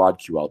 Head to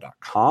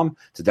squadql.com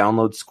to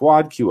download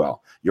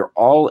SquadQL, your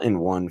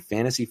all-in-one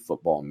fantasy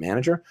football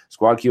manager.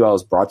 SquadQL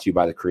is brought to you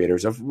by the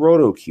creators of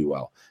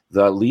RotoQL,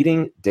 the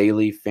leading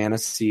daily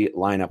fantasy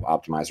lineup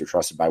optimizer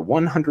trusted by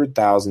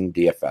 100,000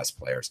 DFS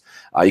players.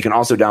 You can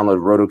also download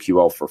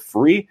RotoQL for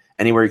free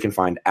anywhere you can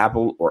find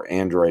Apple or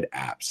Android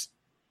apps.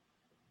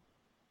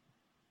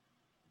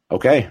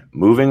 Okay,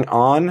 moving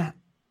on.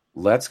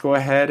 Let's go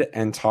ahead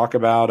and talk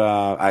about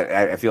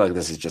I feel like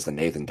this is just a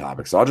Nathan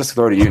topic, so I'll just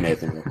throw it to you,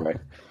 Nathan, real quick.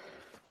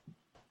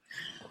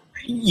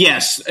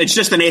 Yes, it's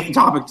just a Nathan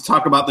topic to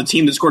talk about the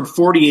team that scored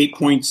 48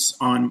 points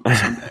on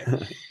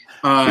Sunday.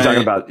 You're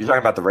talking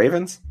about the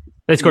Ravens?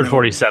 They scored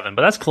 47,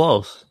 but that's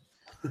close.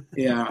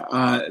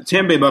 Yeah,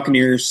 Tampa Bay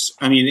Buccaneers.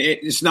 I mean,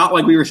 it's not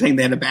like we were saying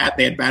they had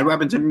bad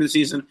weapons in the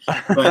season,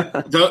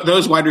 but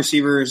those wide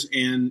receivers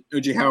and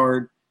O.J.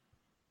 Howard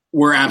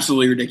were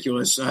absolutely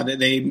ridiculous.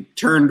 They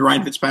turned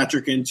Ryan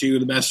Fitzpatrick into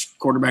the best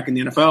quarterback in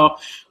the NFL.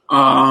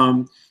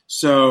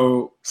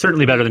 So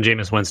certainly better than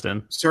Jameis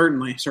Winston.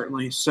 Certainly.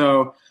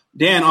 So,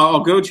 Dan,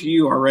 I'll go to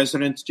you, our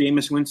resident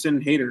Jameis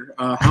Winston hater.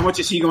 How much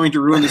is he going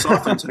to ruin this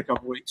offense in a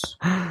couple weeks?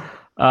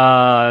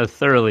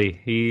 Thoroughly.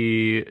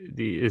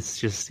 It's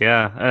just,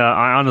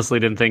 I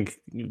honestly didn't think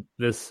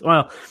this.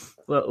 Well,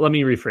 let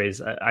me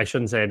rephrase. I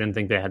shouldn't say I didn't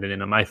think they had it in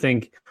them. I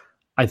think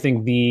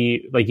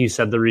like you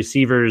said, the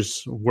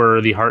receivers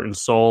were the heart and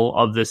soul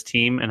of this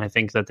team, and I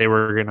think that they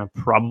were going to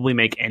probably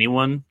make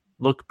anyone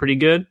look pretty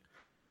good.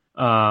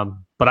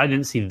 But I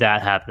didn't see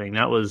that happening.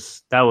 That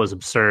was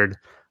absurd.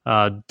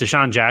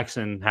 Deshaun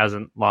Jackson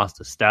hasn't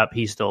lost a step.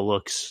 He still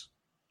looks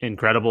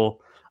incredible.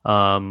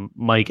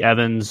 Mike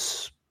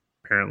Evans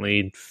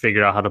apparently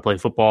figured out how to play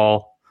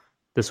football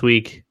this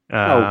week.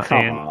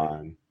 Come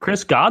on.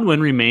 Chris Godwin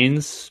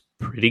remains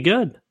pretty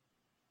good.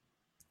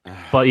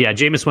 But yeah,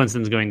 Jameis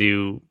Winston's going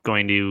to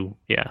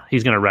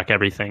he's going to wreck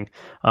everything.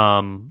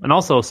 And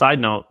also, side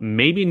note,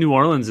 maybe New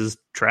Orleans is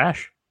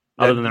trash.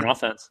 other than their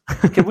offense.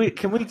 Can we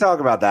talk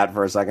about that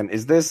for a second?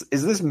 Is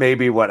this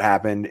maybe what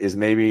happened? Is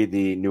maybe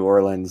the New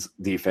Orleans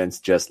defense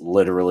just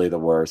literally the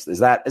worst? Is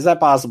that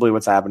possibly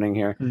what's happening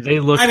here? They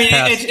look.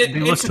 They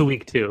look to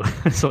week 2.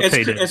 So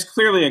it's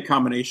clearly a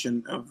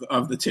combination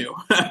of the two.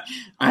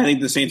 I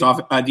think the Saints'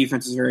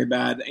 defense is very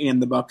bad,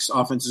 and the Bucs'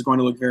 offense is going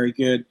to look very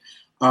good.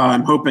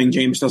 I'm hoping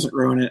James doesn't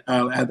ruin it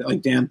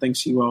like Dan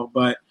thinks he will.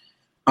 But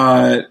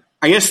I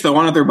guess the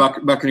one other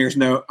Buccaneers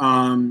note,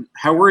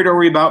 how worried are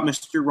we about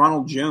Mr.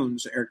 Ronald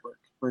Jones, Eric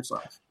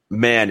Bertzlaff?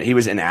 Man, he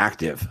was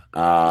inactive.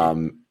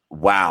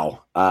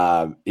 Wow.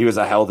 He was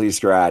a healthy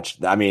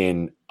scratch. I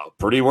mean,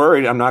 pretty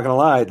worried. I'm not going to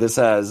lie. This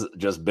has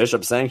just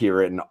Bishop Sankey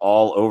written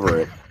all over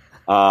it.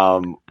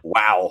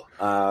 Wow.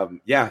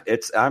 Yeah,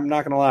 I'm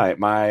not going to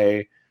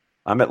lie.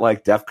 I'm at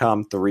like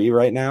DEFCON 3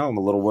 right now. I'm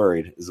a little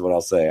worried is what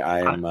I'll say. I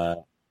am,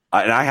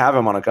 and I have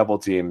him on a couple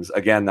teams.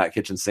 Again, that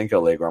Kitchen Cinco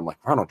league where I'm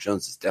like, Ronald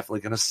Jones is definitely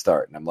going to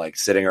start. And I'm like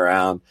sitting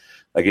around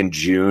like in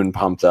June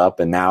pumped up.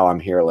 And now I'm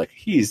here like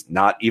he's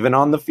not even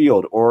on the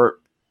field or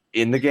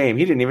in the game.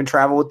 He didn't even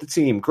travel with the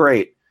team.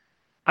 Great.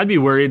 I'd be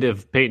worried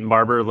if Peyton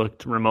Barber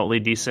looked remotely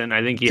decent.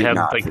 I think he had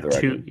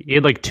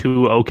like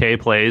two okay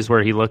plays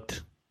where he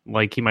looked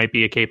like he might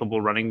be a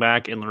capable running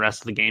back. And the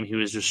rest of the game, he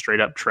was just straight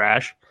up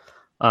trash.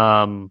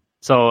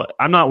 So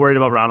I'm not worried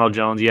about Ronald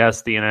Jones.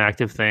 Yes, the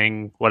inactive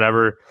thing,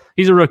 whatever.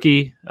 He's a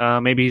rookie.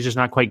 Maybe he's just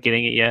not quite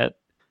getting it yet.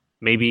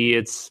 Maybe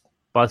it's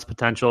bust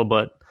potential,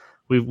 but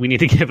we need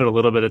to give it a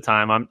little bit of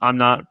time. I'm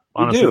not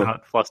honestly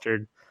not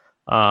flustered.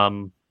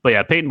 But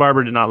yeah, Peyton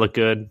Barber did not look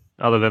good,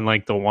 other than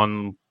like the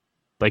one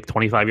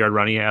 25-yard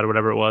run he had or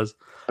whatever it was.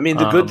 I mean,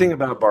 the good thing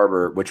about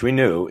Barber, which we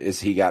knew,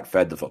 is he got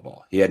fed the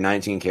football. He had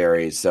 19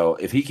 carries, so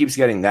if he keeps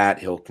getting that,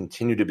 he'll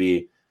continue to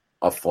be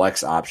a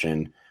flex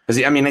option. Because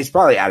he's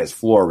probably at his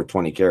floor with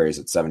 20 carries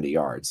at 70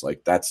 yards.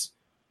 Like that's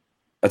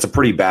a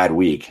pretty bad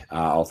week,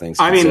 all things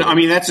considered. I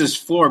mean that's his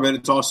floor, but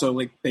it's also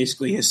like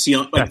basically his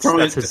ceiling. Like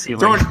that's his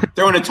ceiling.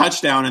 Throwing a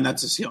touchdown, and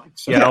that's his ceiling.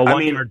 So, yeah, a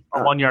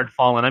 1 yard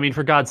fallen. I mean,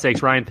 for God's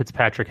sakes, Ryan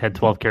Fitzpatrick had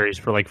 12 carries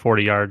for like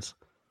 40 yards.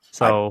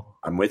 So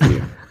I'm with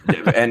you.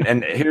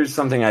 and here's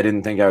something I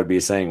didn't think I would be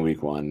saying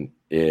week 1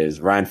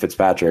 is Ryan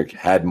Fitzpatrick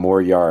had more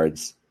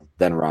yards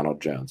than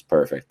Ronald Jones.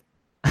 Perfect.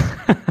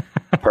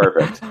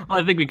 Perfect. Well,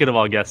 I think we could have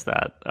all guessed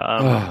that.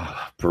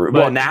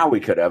 Well, now we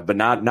could have, but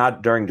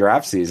not during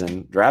draft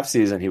season. Draft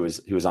season, he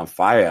was on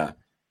fire.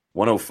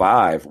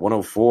 105,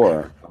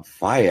 104, on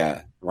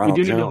fire. Ronald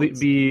we do Jones. need to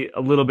be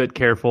a little bit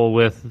careful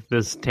with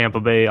this Tampa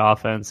Bay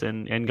offense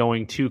and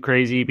going too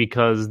crazy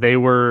because they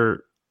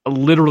were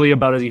literally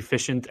about as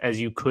efficient as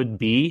you could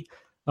be.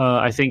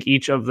 I think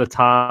each of the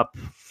top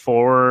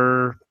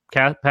 4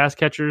 pass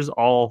catchers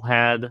all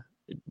had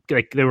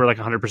they were like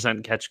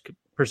 100% catch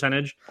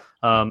percentage.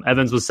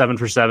 Evans was 7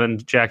 for 7.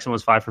 Jackson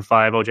was 5 for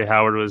 5. OJ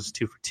Howard was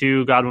 2 for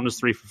 2. Godwin was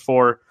 3 for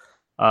 4.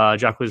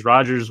 Jacquizz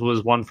Rodgers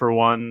was 1 for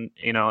 1.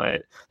 They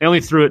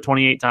only threw it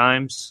 28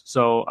 times,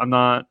 so I'm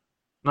not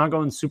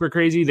going super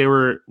crazy. They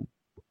were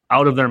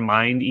out of their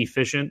mind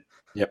efficient.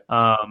 Yep.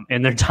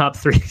 In their top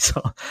 3.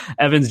 So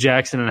Evans,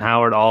 Jackson, and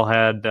Howard all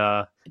had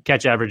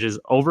catch averages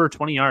over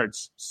 20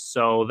 yards.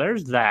 So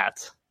there's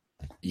that.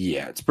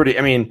 Yeah, it's pretty.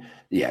 I mean,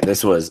 yeah,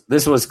 this was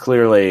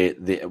clearly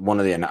one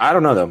of the. I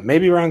don't know though.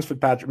 Maybe Ryan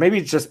Fitzpatrick. Maybe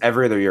it's just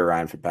every other year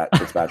Ryan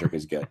Fitzpatrick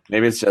is good.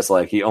 Maybe it's just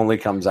like he only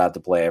comes out to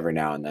play every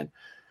now and then.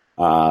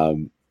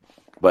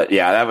 But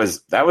yeah, it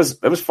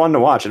was fun to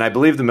watch, and I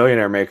believe the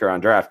Millionaire Maker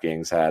on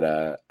DraftKings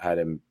had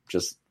him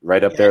just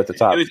right up there at the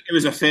top. It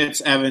was a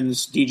Fitz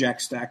Evans D-Jack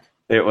stack.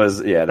 It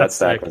was, yeah, that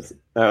stack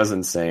was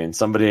insane.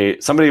 Somebody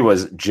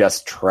was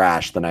just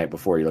trash the night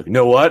before. You're like, you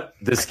know what?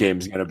 This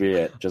game's gonna be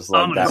it. Just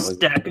like I'm gonna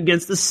stack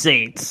against the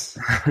Saints.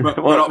 But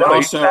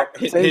also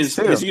his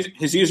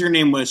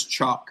username was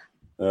Chalk.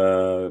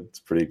 It's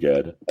pretty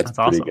good. That's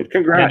pretty awesome. good.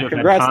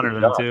 Congrats Connor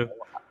then too.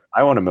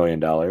 I won $1 million,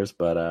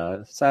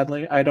 but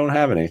sadly, I don't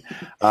have any.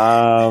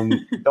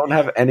 Don't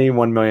have any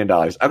 $1 million.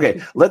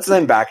 Okay, let's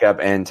then back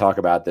up and talk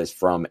about this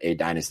from a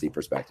dynasty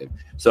perspective.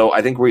 So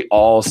I think we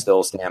all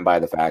still stand by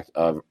the fact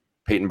of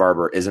Peyton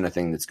Barber isn't a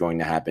thing that's going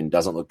to happen.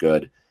 Doesn't look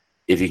good.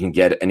 If you can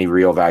get any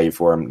real value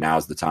for him,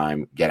 now's the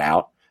time. Get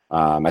out.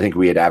 I think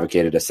we had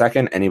advocated a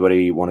second.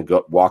 Anybody want to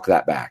go walk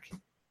that back?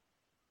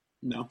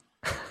 No.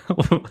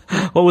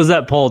 What was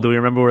that poll? Do we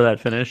remember where that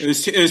finished? It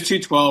was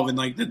 212 and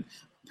like the.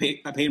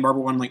 Peyton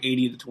Barber won like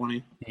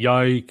 80-20.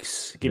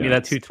 Yikes. Give me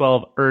that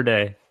 212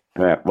 day.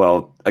 Yeah,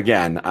 well,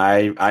 again,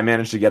 I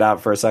managed to get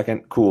out for a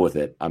second. Cool with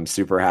it. I'm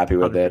super happy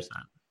with 100%. It.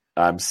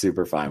 I'm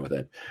super fine with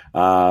it.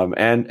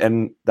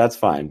 And that's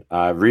fine.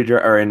 In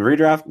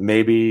redraft,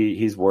 maybe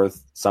he's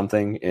worth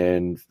something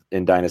in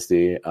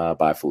Dynasty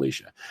by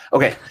Felicia.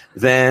 Okay,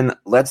 then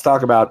let's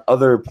talk about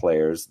other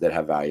players that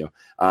have value.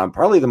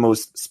 Probably the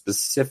most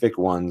specific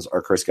ones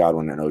are Chris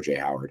Godwin and OJ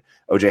Howard.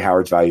 OJ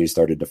Howard's value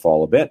started to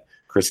fall a bit.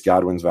 Chris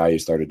Godwin's value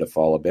started to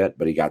fall a bit,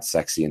 but he got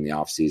sexy in the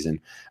offseason.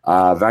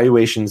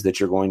 Valuations that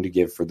you're going to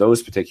give for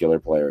those particular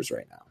players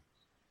right now.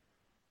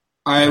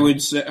 I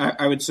would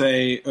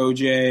say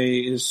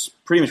OJ is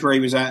pretty much where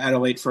he was at a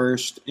late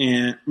first,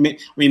 and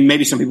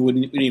maybe some people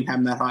wouldn't even have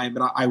him that high,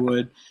 but I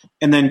would.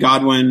 And then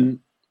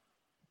Godwin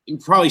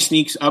probably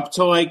sneaks up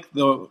to like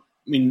this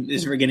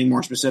is for getting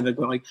more specific,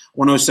 but like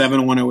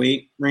 107,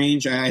 108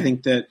 range. I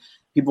think that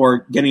people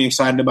are getting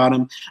excited about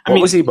him.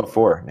 What was he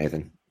before,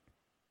 Nathan?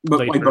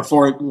 But like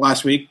before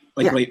last week,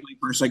 late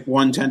first, like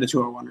 110 to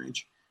 201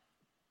 range.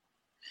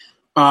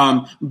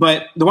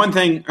 But the one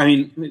thing,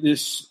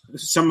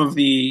 some of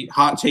the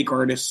hot take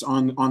artists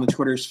on the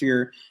Twitter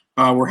sphere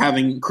were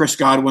having Chris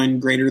Godwin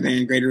greater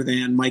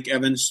than Mike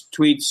Evans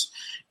tweets,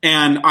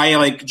 and I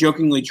like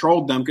jokingly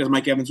trolled them because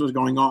Mike Evans was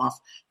going off,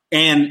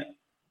 and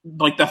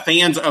like the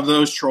fans of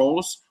those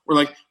trolls were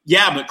like,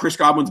 "Yeah, but Chris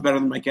Godwin's better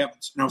than Mike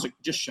Evans," and I was like,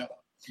 "Just shut up."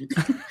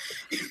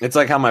 It's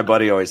like how my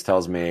buddy always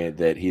tells me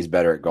that he's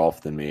better at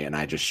golf than me, and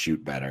I just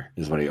shoot better.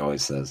 Is what he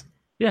always says.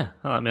 Yeah,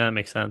 that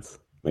makes sense.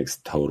 Makes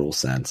total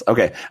sense.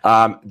 Okay,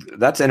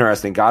 that's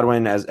interesting.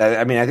 Godwin, I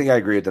think I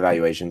agree with the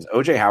valuations.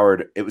 OJ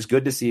Howard, it was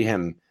good to see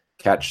him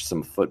catch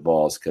some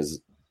footballs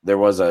because there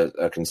was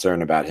a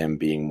concern about him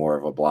being more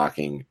of a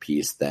blocking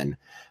piece than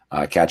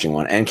catching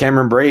one. And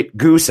Cameron Brate,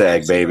 goose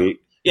egg, baby.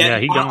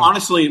 Yeah,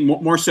 honestly,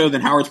 more so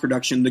than Howard's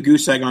production, the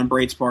goose egg on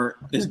Brate's part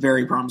is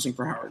very promising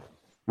for Howard.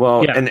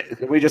 Well, and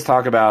we just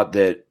talk about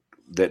that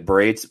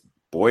Brate's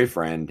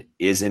boyfriend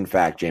is in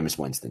fact Jameis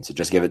Winston. So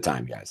just give it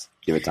time, guys.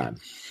 Give it time.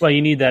 Well,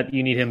 you need that.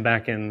 You need him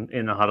back in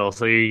the huddle.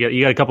 So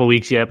you got a couple of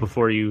weeks yet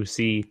before you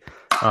see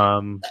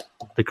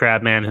the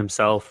crab man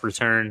himself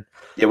return.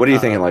 Yeah, what are you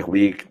thinking? Like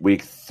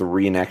week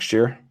 3 next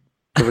year,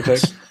 give or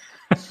take?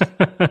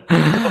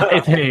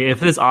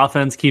 if this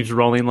offense keeps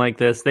rolling like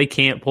this, they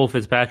can't pull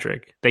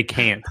Fitzpatrick. They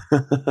can't.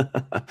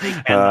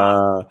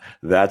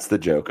 That's the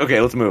joke. Okay,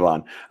 let's move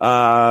on.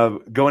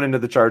 Going into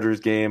the Chargers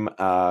game,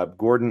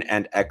 Gordon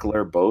and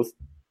Eckler both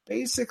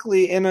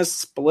basically in a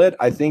split.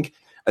 I think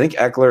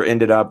Eckler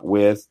ended up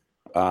with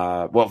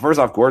first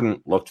off,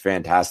 Gordon looked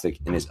fantastic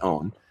in his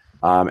own,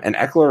 and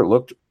Eckler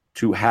looked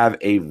to have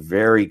a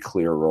very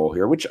clear role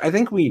here, which I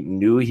think we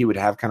knew he would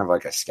have, kind of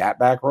like a scat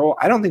back role.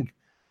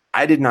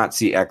 I did not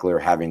see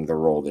Eckler having the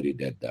role that he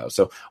did, though.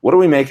 So what do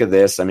we make of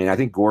this? I mean, I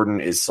think Gordon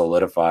is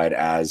solidified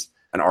as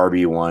an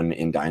RB1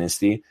 in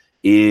Dynasty.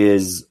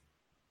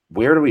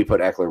 Where do we put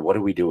Eckler? What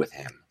do we do with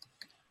him?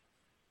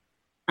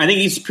 I think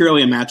he's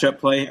purely a matchup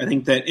play. I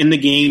think that in the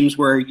games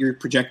where you're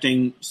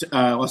projecting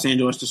Los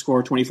Angeles to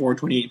score 24,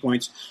 28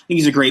 points, I think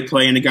he's a great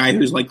play and a guy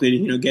who's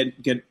likely to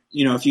get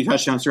a few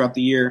touchdowns throughout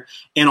the year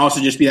and also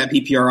just be that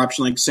PPR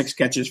option, like 6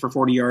 catches for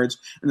 40 yards,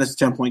 and that's a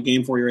 10-point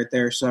game for you right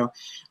there. So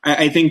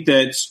I think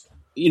that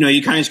you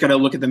kind of just got to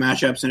look at the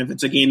matchups, and if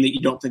it's a game that you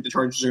don't think the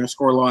Chargers are going to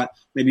score a lot,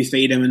 maybe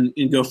fade him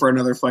and go for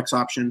another flex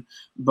option.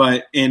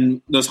 But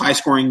in those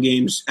high-scoring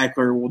games,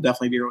 Eckler will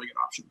definitely be a really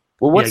good option.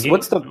 Well,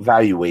 what's the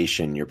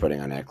valuation you're putting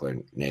on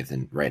Eckler,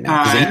 Nathan, right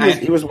now? Because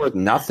he was worth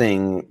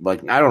nothing.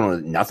 Like, I don't know,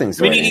 nothing.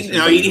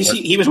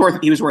 He was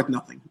worth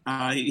nothing,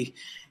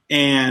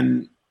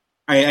 and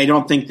I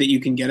don't think that you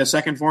can get a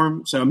second for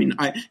him. So I mean,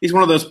 he's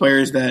one of those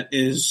players that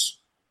is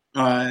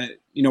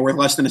worth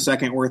less than a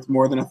second, worth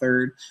more than a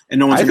third, and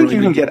no one's. I think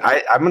you can get.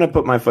 I'm going to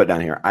put my foot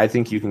down here. I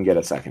think you can get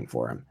a second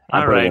for him.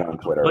 I'm putting it on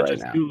Twitter right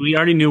now. We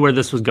already knew where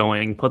this was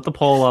going. Put the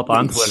poll up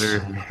on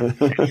Twitter.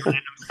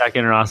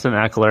 Second or Austin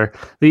Eckler.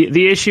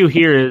 The issue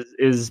here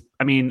is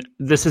I mean,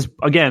 this is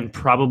again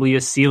probably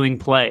a ceiling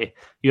play.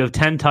 You have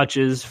 10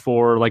 touches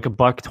for like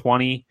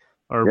 $120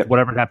 or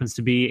whatever it happens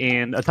to be,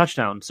 and a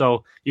touchdown.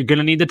 So you're going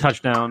to need the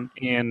touchdown,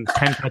 and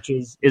 10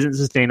 touches isn't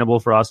sustainable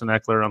for Austin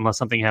Eckler unless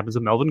something happens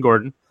with Melvin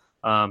Gordon.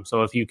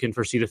 So if you can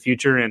foresee the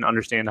future and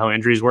understand how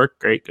injuries work,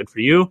 great, good for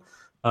you.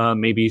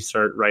 Maybe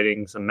start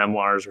writing some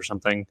memoirs or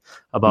something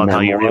about how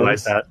you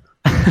realize that.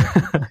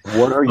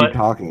 What are you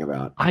talking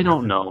about? I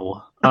don't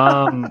know.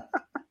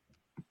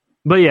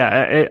 But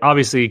yeah,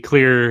 obviously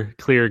clear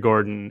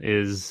Gordon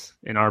is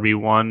an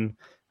RB1,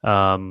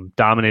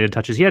 dominated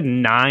touches. He had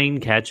 9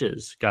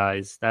 catches,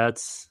 guys.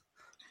 That's,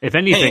 if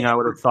anything, I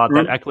would have thought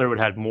that Eckler would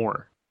have had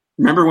more.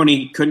 Remember when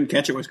he couldn't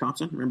catch at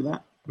Wisconsin? Remember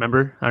that?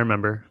 I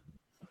remember.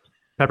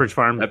 Pepperidge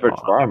Farm.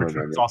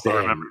 Pepperidge also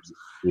remembers.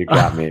 You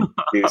got me.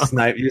 You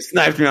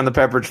sniped me on the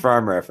Pepperidge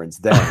Farm reference.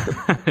 Dang.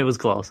 It was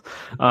close.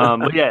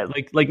 But yeah,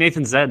 like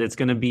Nathan said, it's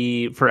going to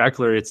be, for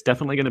Eckler, it's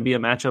definitely going to be a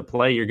matchup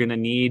play. You're going to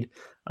need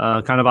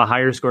kind of a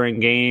higher scoring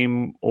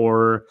game,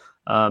 or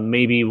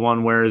maybe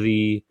one where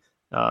the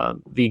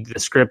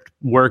script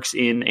works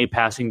in a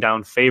passing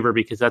down favor,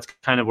 because that's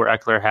kind of where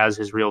Eckler has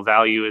his real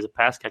value as a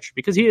pass catcher,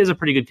 because he is a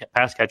pretty good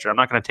pass catcher. I'm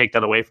not going to take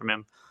that away from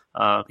him.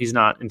 He's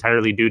not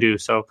entirely doo-doo.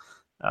 So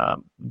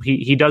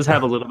he does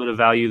have a little bit of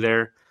value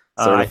there.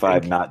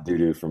 Certified not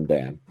doo-doo from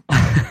Dan.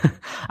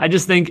 I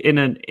just think in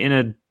an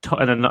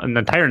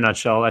entire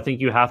nutshell, I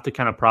think you have to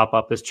kind of prop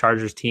up this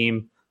Chargers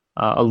team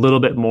a little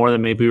bit more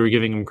than maybe we were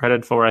giving them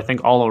credit for. I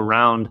think all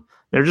around,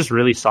 they're just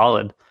really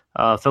solid.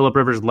 Phillip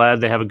Rivers led.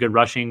 They have a good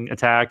rushing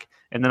attack.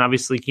 And then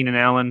obviously Keenan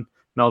Allen,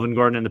 Melvin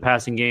Gordon in the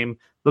passing game.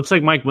 Looks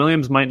like Mike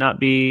Williams might not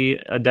be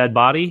a dead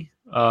body.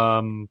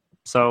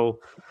 So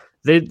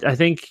I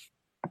think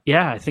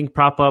Yeah, I think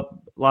prop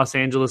up Los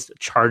Angeles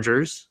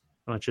Chargers,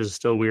 which is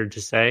still weird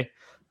to say,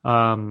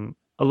 a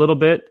little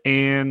bit.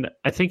 And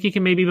I think you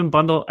can maybe even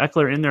bundle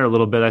Eckler in there a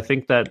little bit. I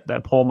think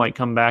that poll might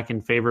come back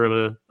in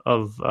favor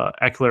of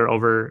Eckler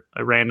over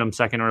a random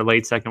second or a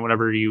late second,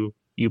 whatever you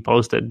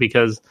posted,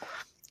 because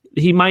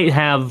he might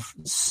have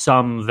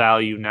some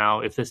value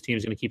now if this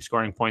team's going to keep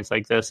scoring points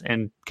like this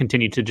and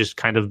continue to just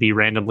kind of be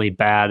randomly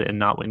bad and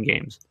not win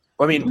games.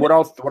 I mean, what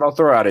I'll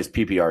throw out is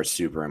PPR is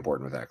super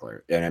important with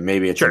Eckler, and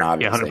maybe it's an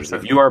obvious thing.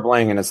 If you are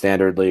playing in a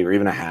standard league or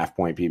even a half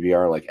point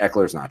PPR, like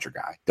Eckler's not your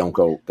guy. Don't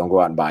go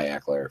out and buy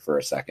Eckler for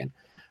a second.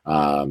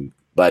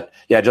 But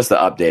yeah, just the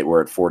update,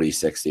 we're at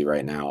 40-60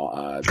 right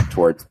now.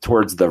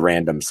 Towards the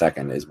random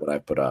second is what I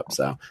put up.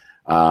 So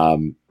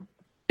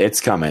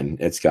it's coming.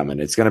 It's going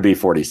to be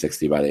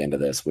 40-60 by the end of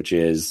this, which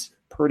is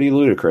pretty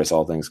ludicrous,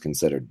 all things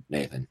considered.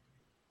 Nathan.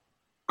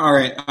 All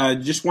right,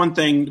 just one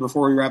thing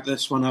before we wrap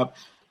this one up.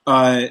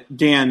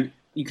 Dan,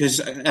 because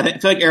I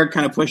feel like Eric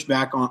kind of pushed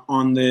back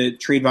on the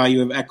trade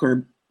value of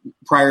Eckler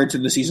prior to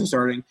the season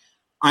starting.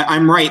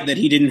 I'm right that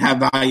he didn't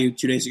have value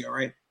 2 days ago,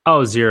 right?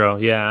 Oh, 0.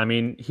 Yeah. I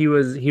mean, he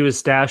was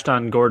stashed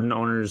on Gordon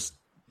owners'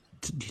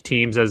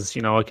 teams as,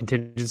 a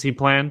contingency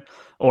plan,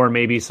 or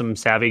maybe some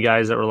savvy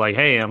guys that were like,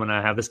 hey, I'm going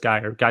to have this guy,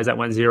 or guys that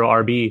went 0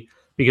 RB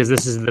because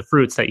this is the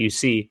fruits that you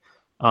see.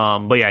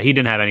 But yeah, he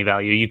didn't have any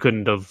value. You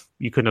couldn't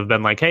have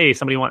been like, hey,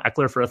 somebody want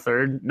Eckler for a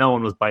third? No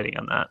one was biting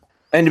on that.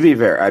 And to be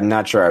fair, I'm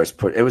not sure I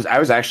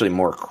was actually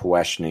more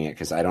questioning it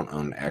because I don't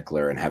own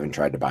Eckler and haven't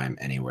tried to buy him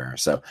anywhere.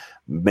 So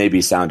maybe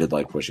sounded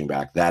like pushing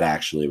back. That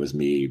actually was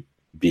me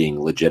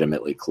being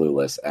legitimately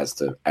clueless as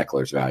to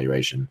Eckler's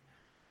valuation.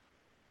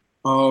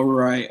 All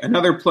right.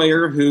 Another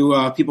player who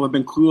people have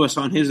been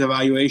clueless on his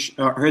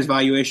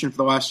valuation for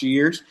the last few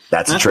years.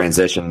 That's a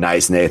transition.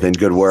 Nice, Nathan.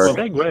 Good work.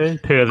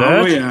 Segue to that.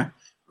 Oh, yeah.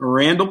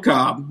 Randall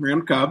Cobb.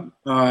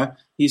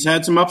 He's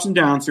had some ups and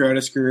downs throughout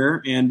his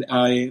career, and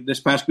this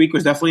past week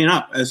was definitely an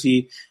up as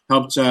he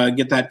helped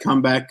get that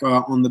comeback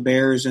on the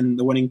Bears and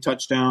the winning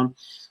touchdown.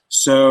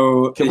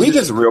 So can we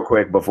just real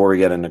quick before we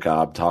get into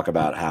Cobb talk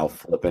about how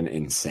flippin'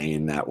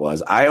 insane that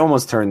was? I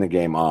almost turned the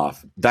game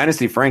off.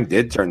 Dynasty Frank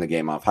did turn the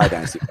game off. Hi,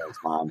 Dynasty Frank's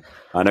mom.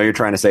 I know you're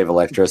trying to save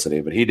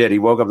electricity, but he did. He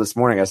woke up this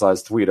morning. I saw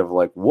his tweet of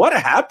like, what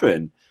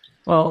happened?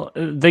 Well,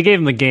 they gave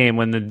him the game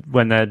when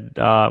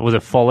that was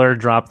it Fuller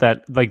dropped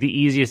that, like the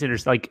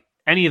easiest like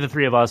any of the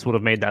three of us would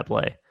have made that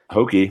play.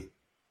 Hokey.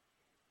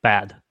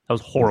 Bad. That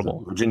was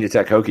horrible. Virginia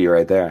Tech hokey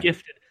right there.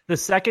 Gifted. The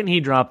second he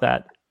dropped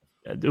that,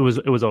 it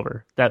was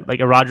over. That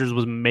like Rodgers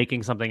was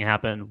making something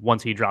happen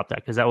once he dropped that,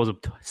 because that was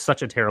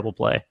such a terrible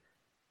play.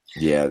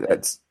 Yeah,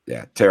 that's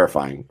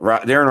terrifying.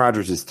 Aaron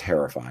Rodgers is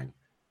terrifying.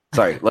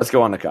 Sorry, let's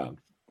go on to Cobb.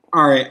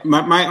 All right,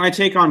 my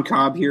take on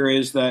Cobb here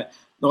is that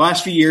the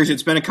last few years,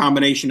 it's been a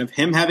combination of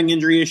him having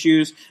injury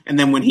issues, and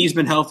then when he's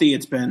been healthy,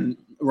 it's been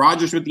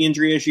Rodgers with the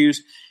injury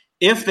issues.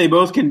 If they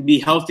both can be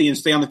healthy and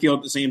stay on the field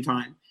at the same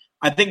time,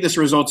 I think this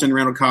results in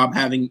Randall Cobb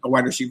having a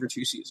wide receiver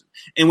 2 season,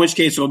 in which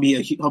case he'll be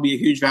a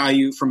huge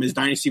value from his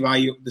dynasty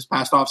value this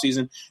past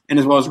offseason and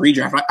as well as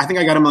redraft. I think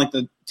I got him like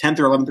the 10th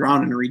or 11th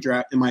round in a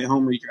redraft, in my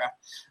home redraft.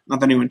 Not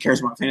that anyone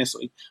cares about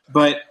fantasy,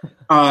 but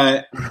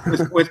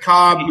with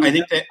Cobb, I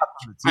think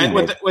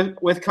that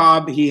with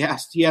Cobb he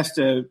has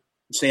to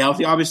stay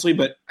healthy, obviously,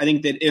 but I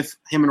think that if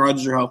him and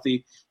Rodgers are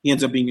healthy, he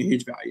ends up being a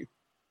huge value.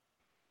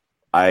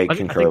 I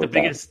concur with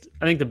that.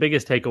 I think the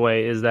biggest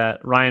takeaway is that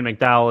Ryan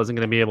McDowell isn't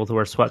going to be able to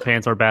wear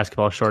sweatpants or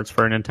basketball shorts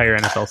for an entire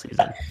NFL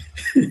season.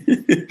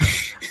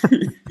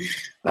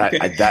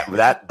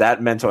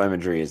 That mental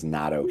imagery is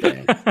not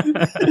okay.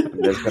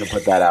 I'm just going to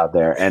put that out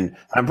there, and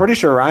I'm pretty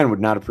sure Ryan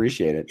would not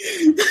appreciate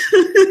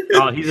it.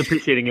 Oh, he's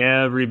appreciating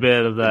every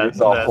bit of that.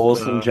 It's a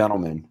wholesome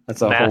gentleman.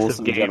 That's a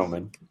wholesome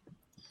gentleman.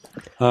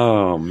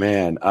 Oh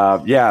man, I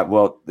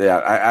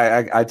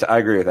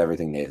agree with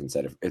everything Nathan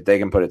said. If they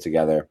can put it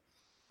together,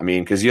 I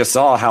mean, because you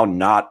saw how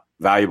not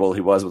valuable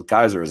he was with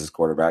Kaiser as his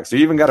quarterback, so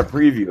you even got a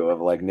preview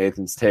of like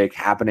Nathan's take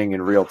happening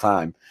in real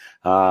time.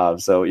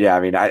 So yeah, I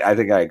mean, I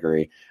think I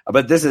agree.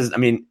 But this is, I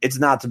mean, it's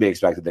not to be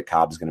expected that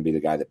Cobb's going to be the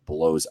guy that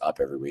blows up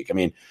every week. I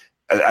mean,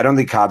 I don't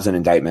think Cobb's an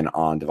indictment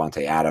on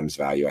Devontae Adams'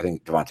 value. I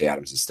think Devontae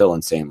Adams is still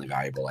insanely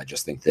valuable. I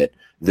just think that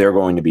they're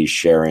going to be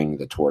sharing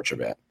the torch a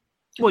bit.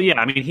 Well,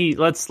 yeah, I mean,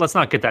 let's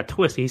not get that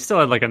twisted. He still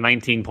had like a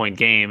 19-point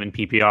game in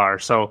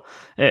PPR, so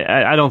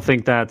I don't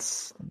think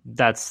that's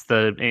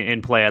the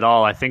in play at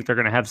all. I think they're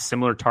going to have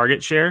similar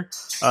target share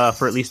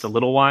for at least a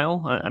little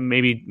while.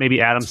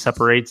 Maybe Adams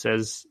separates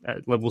as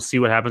we'll see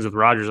what happens with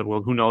Rodgers.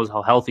 Well, who knows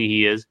how healthy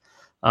he is.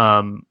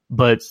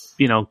 But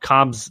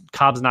Cobb's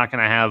not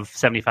going to have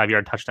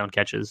 75-yard touchdown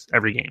catches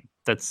every game.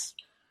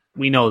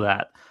 We know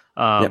that.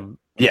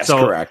 Yes,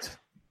 correct.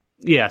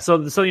 Yeah, so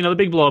the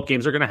big blow-up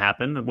games are going to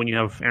happen when you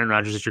have Aaron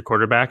Rodgers as your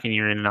quarterback and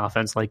you're in an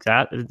offense like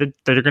that.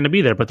 They're going to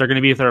be there, but they're going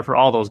to be there for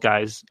all those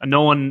guys.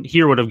 No one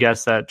here would have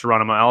guessed that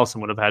Geronimo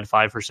Allison would have had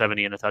 5 for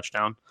 70 and a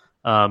touchdown.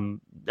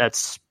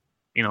 That's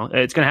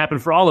It's going to happen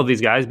for all of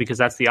these guys because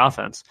that's the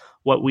offense.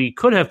 What we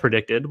could have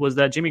predicted was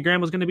that Jimmy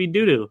Graham was going to be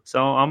doo-doo.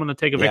 So I'm going to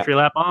take a victory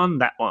lap on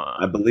that one.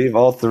 I believe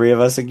all three of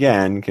us,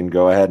 again, can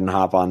go ahead and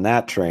hop on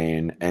that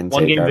train and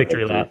take our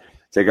victory lap.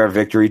 Take our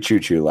victory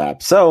choo-choo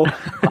lap. So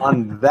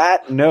on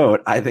that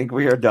note, I think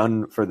we are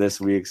done for this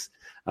week's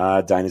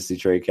Dynasty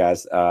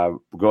Tradecast.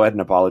 Go ahead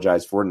and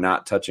apologize for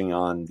not touching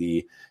on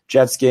the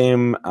Jets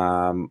game,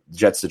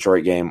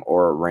 Jets-Detroit game,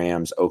 or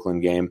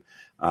Rams-Oakland game.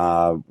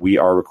 We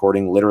are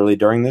recording literally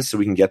during this, so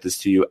we can get this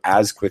to you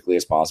as quickly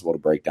as possible to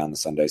break down the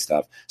Sunday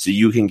stuff, so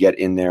you can get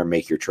in there,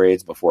 make your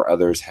trades before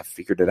others have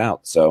figured it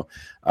out. So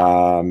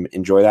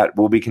enjoy that.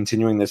 We'll be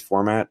continuing this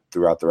format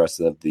throughout the rest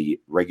of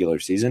the regular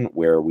season,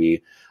 where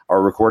we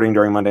are recording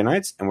during Monday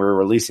nights and we're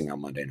releasing on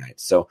Monday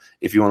nights. So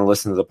if you want to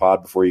listen to the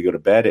pod before you go to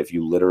bed, if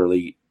you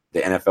literally the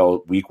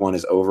NFL week 1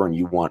 is over and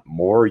you want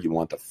more, you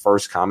want the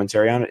first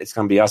commentary on it, it's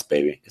going to be us,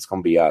 baby. It's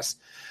going to be us.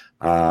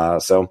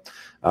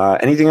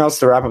 Anything else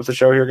to wrap up the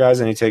show here,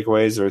 guys? Any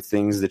takeaways or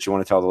things that you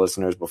want to tell the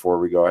listeners before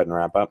we go ahead and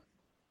wrap up?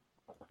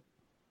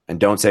 And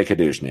don't say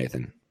Kadoosh,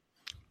 Nathan.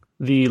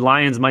 The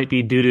Lions might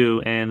be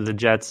doo-doo and the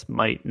Jets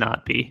might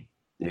not be.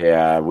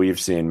 Yeah, we've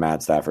seen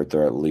Matt Stafford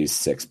throw at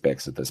least 6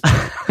 picks at this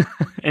point.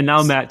 And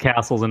now Matt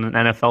Castle's in an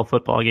NFL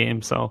football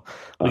game, so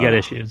we got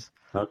issues.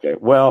 Okay,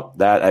 well,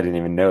 that I didn't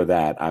even know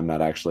that. I'm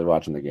not actually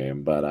watching the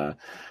game, but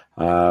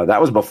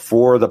that was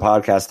before the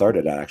podcast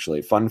started,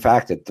 actually. Fun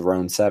fact, it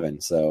thrown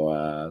 7.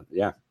 So,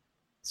 yeah,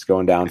 it's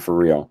going down for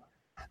real.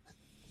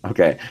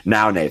 Okay,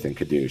 now Nathan,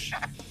 Kadoosh.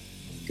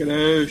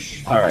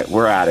 Kadoosh. All right,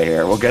 we're out of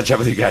here. We'll catch up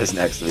with you guys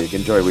next week.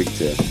 Enjoy week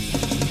 2.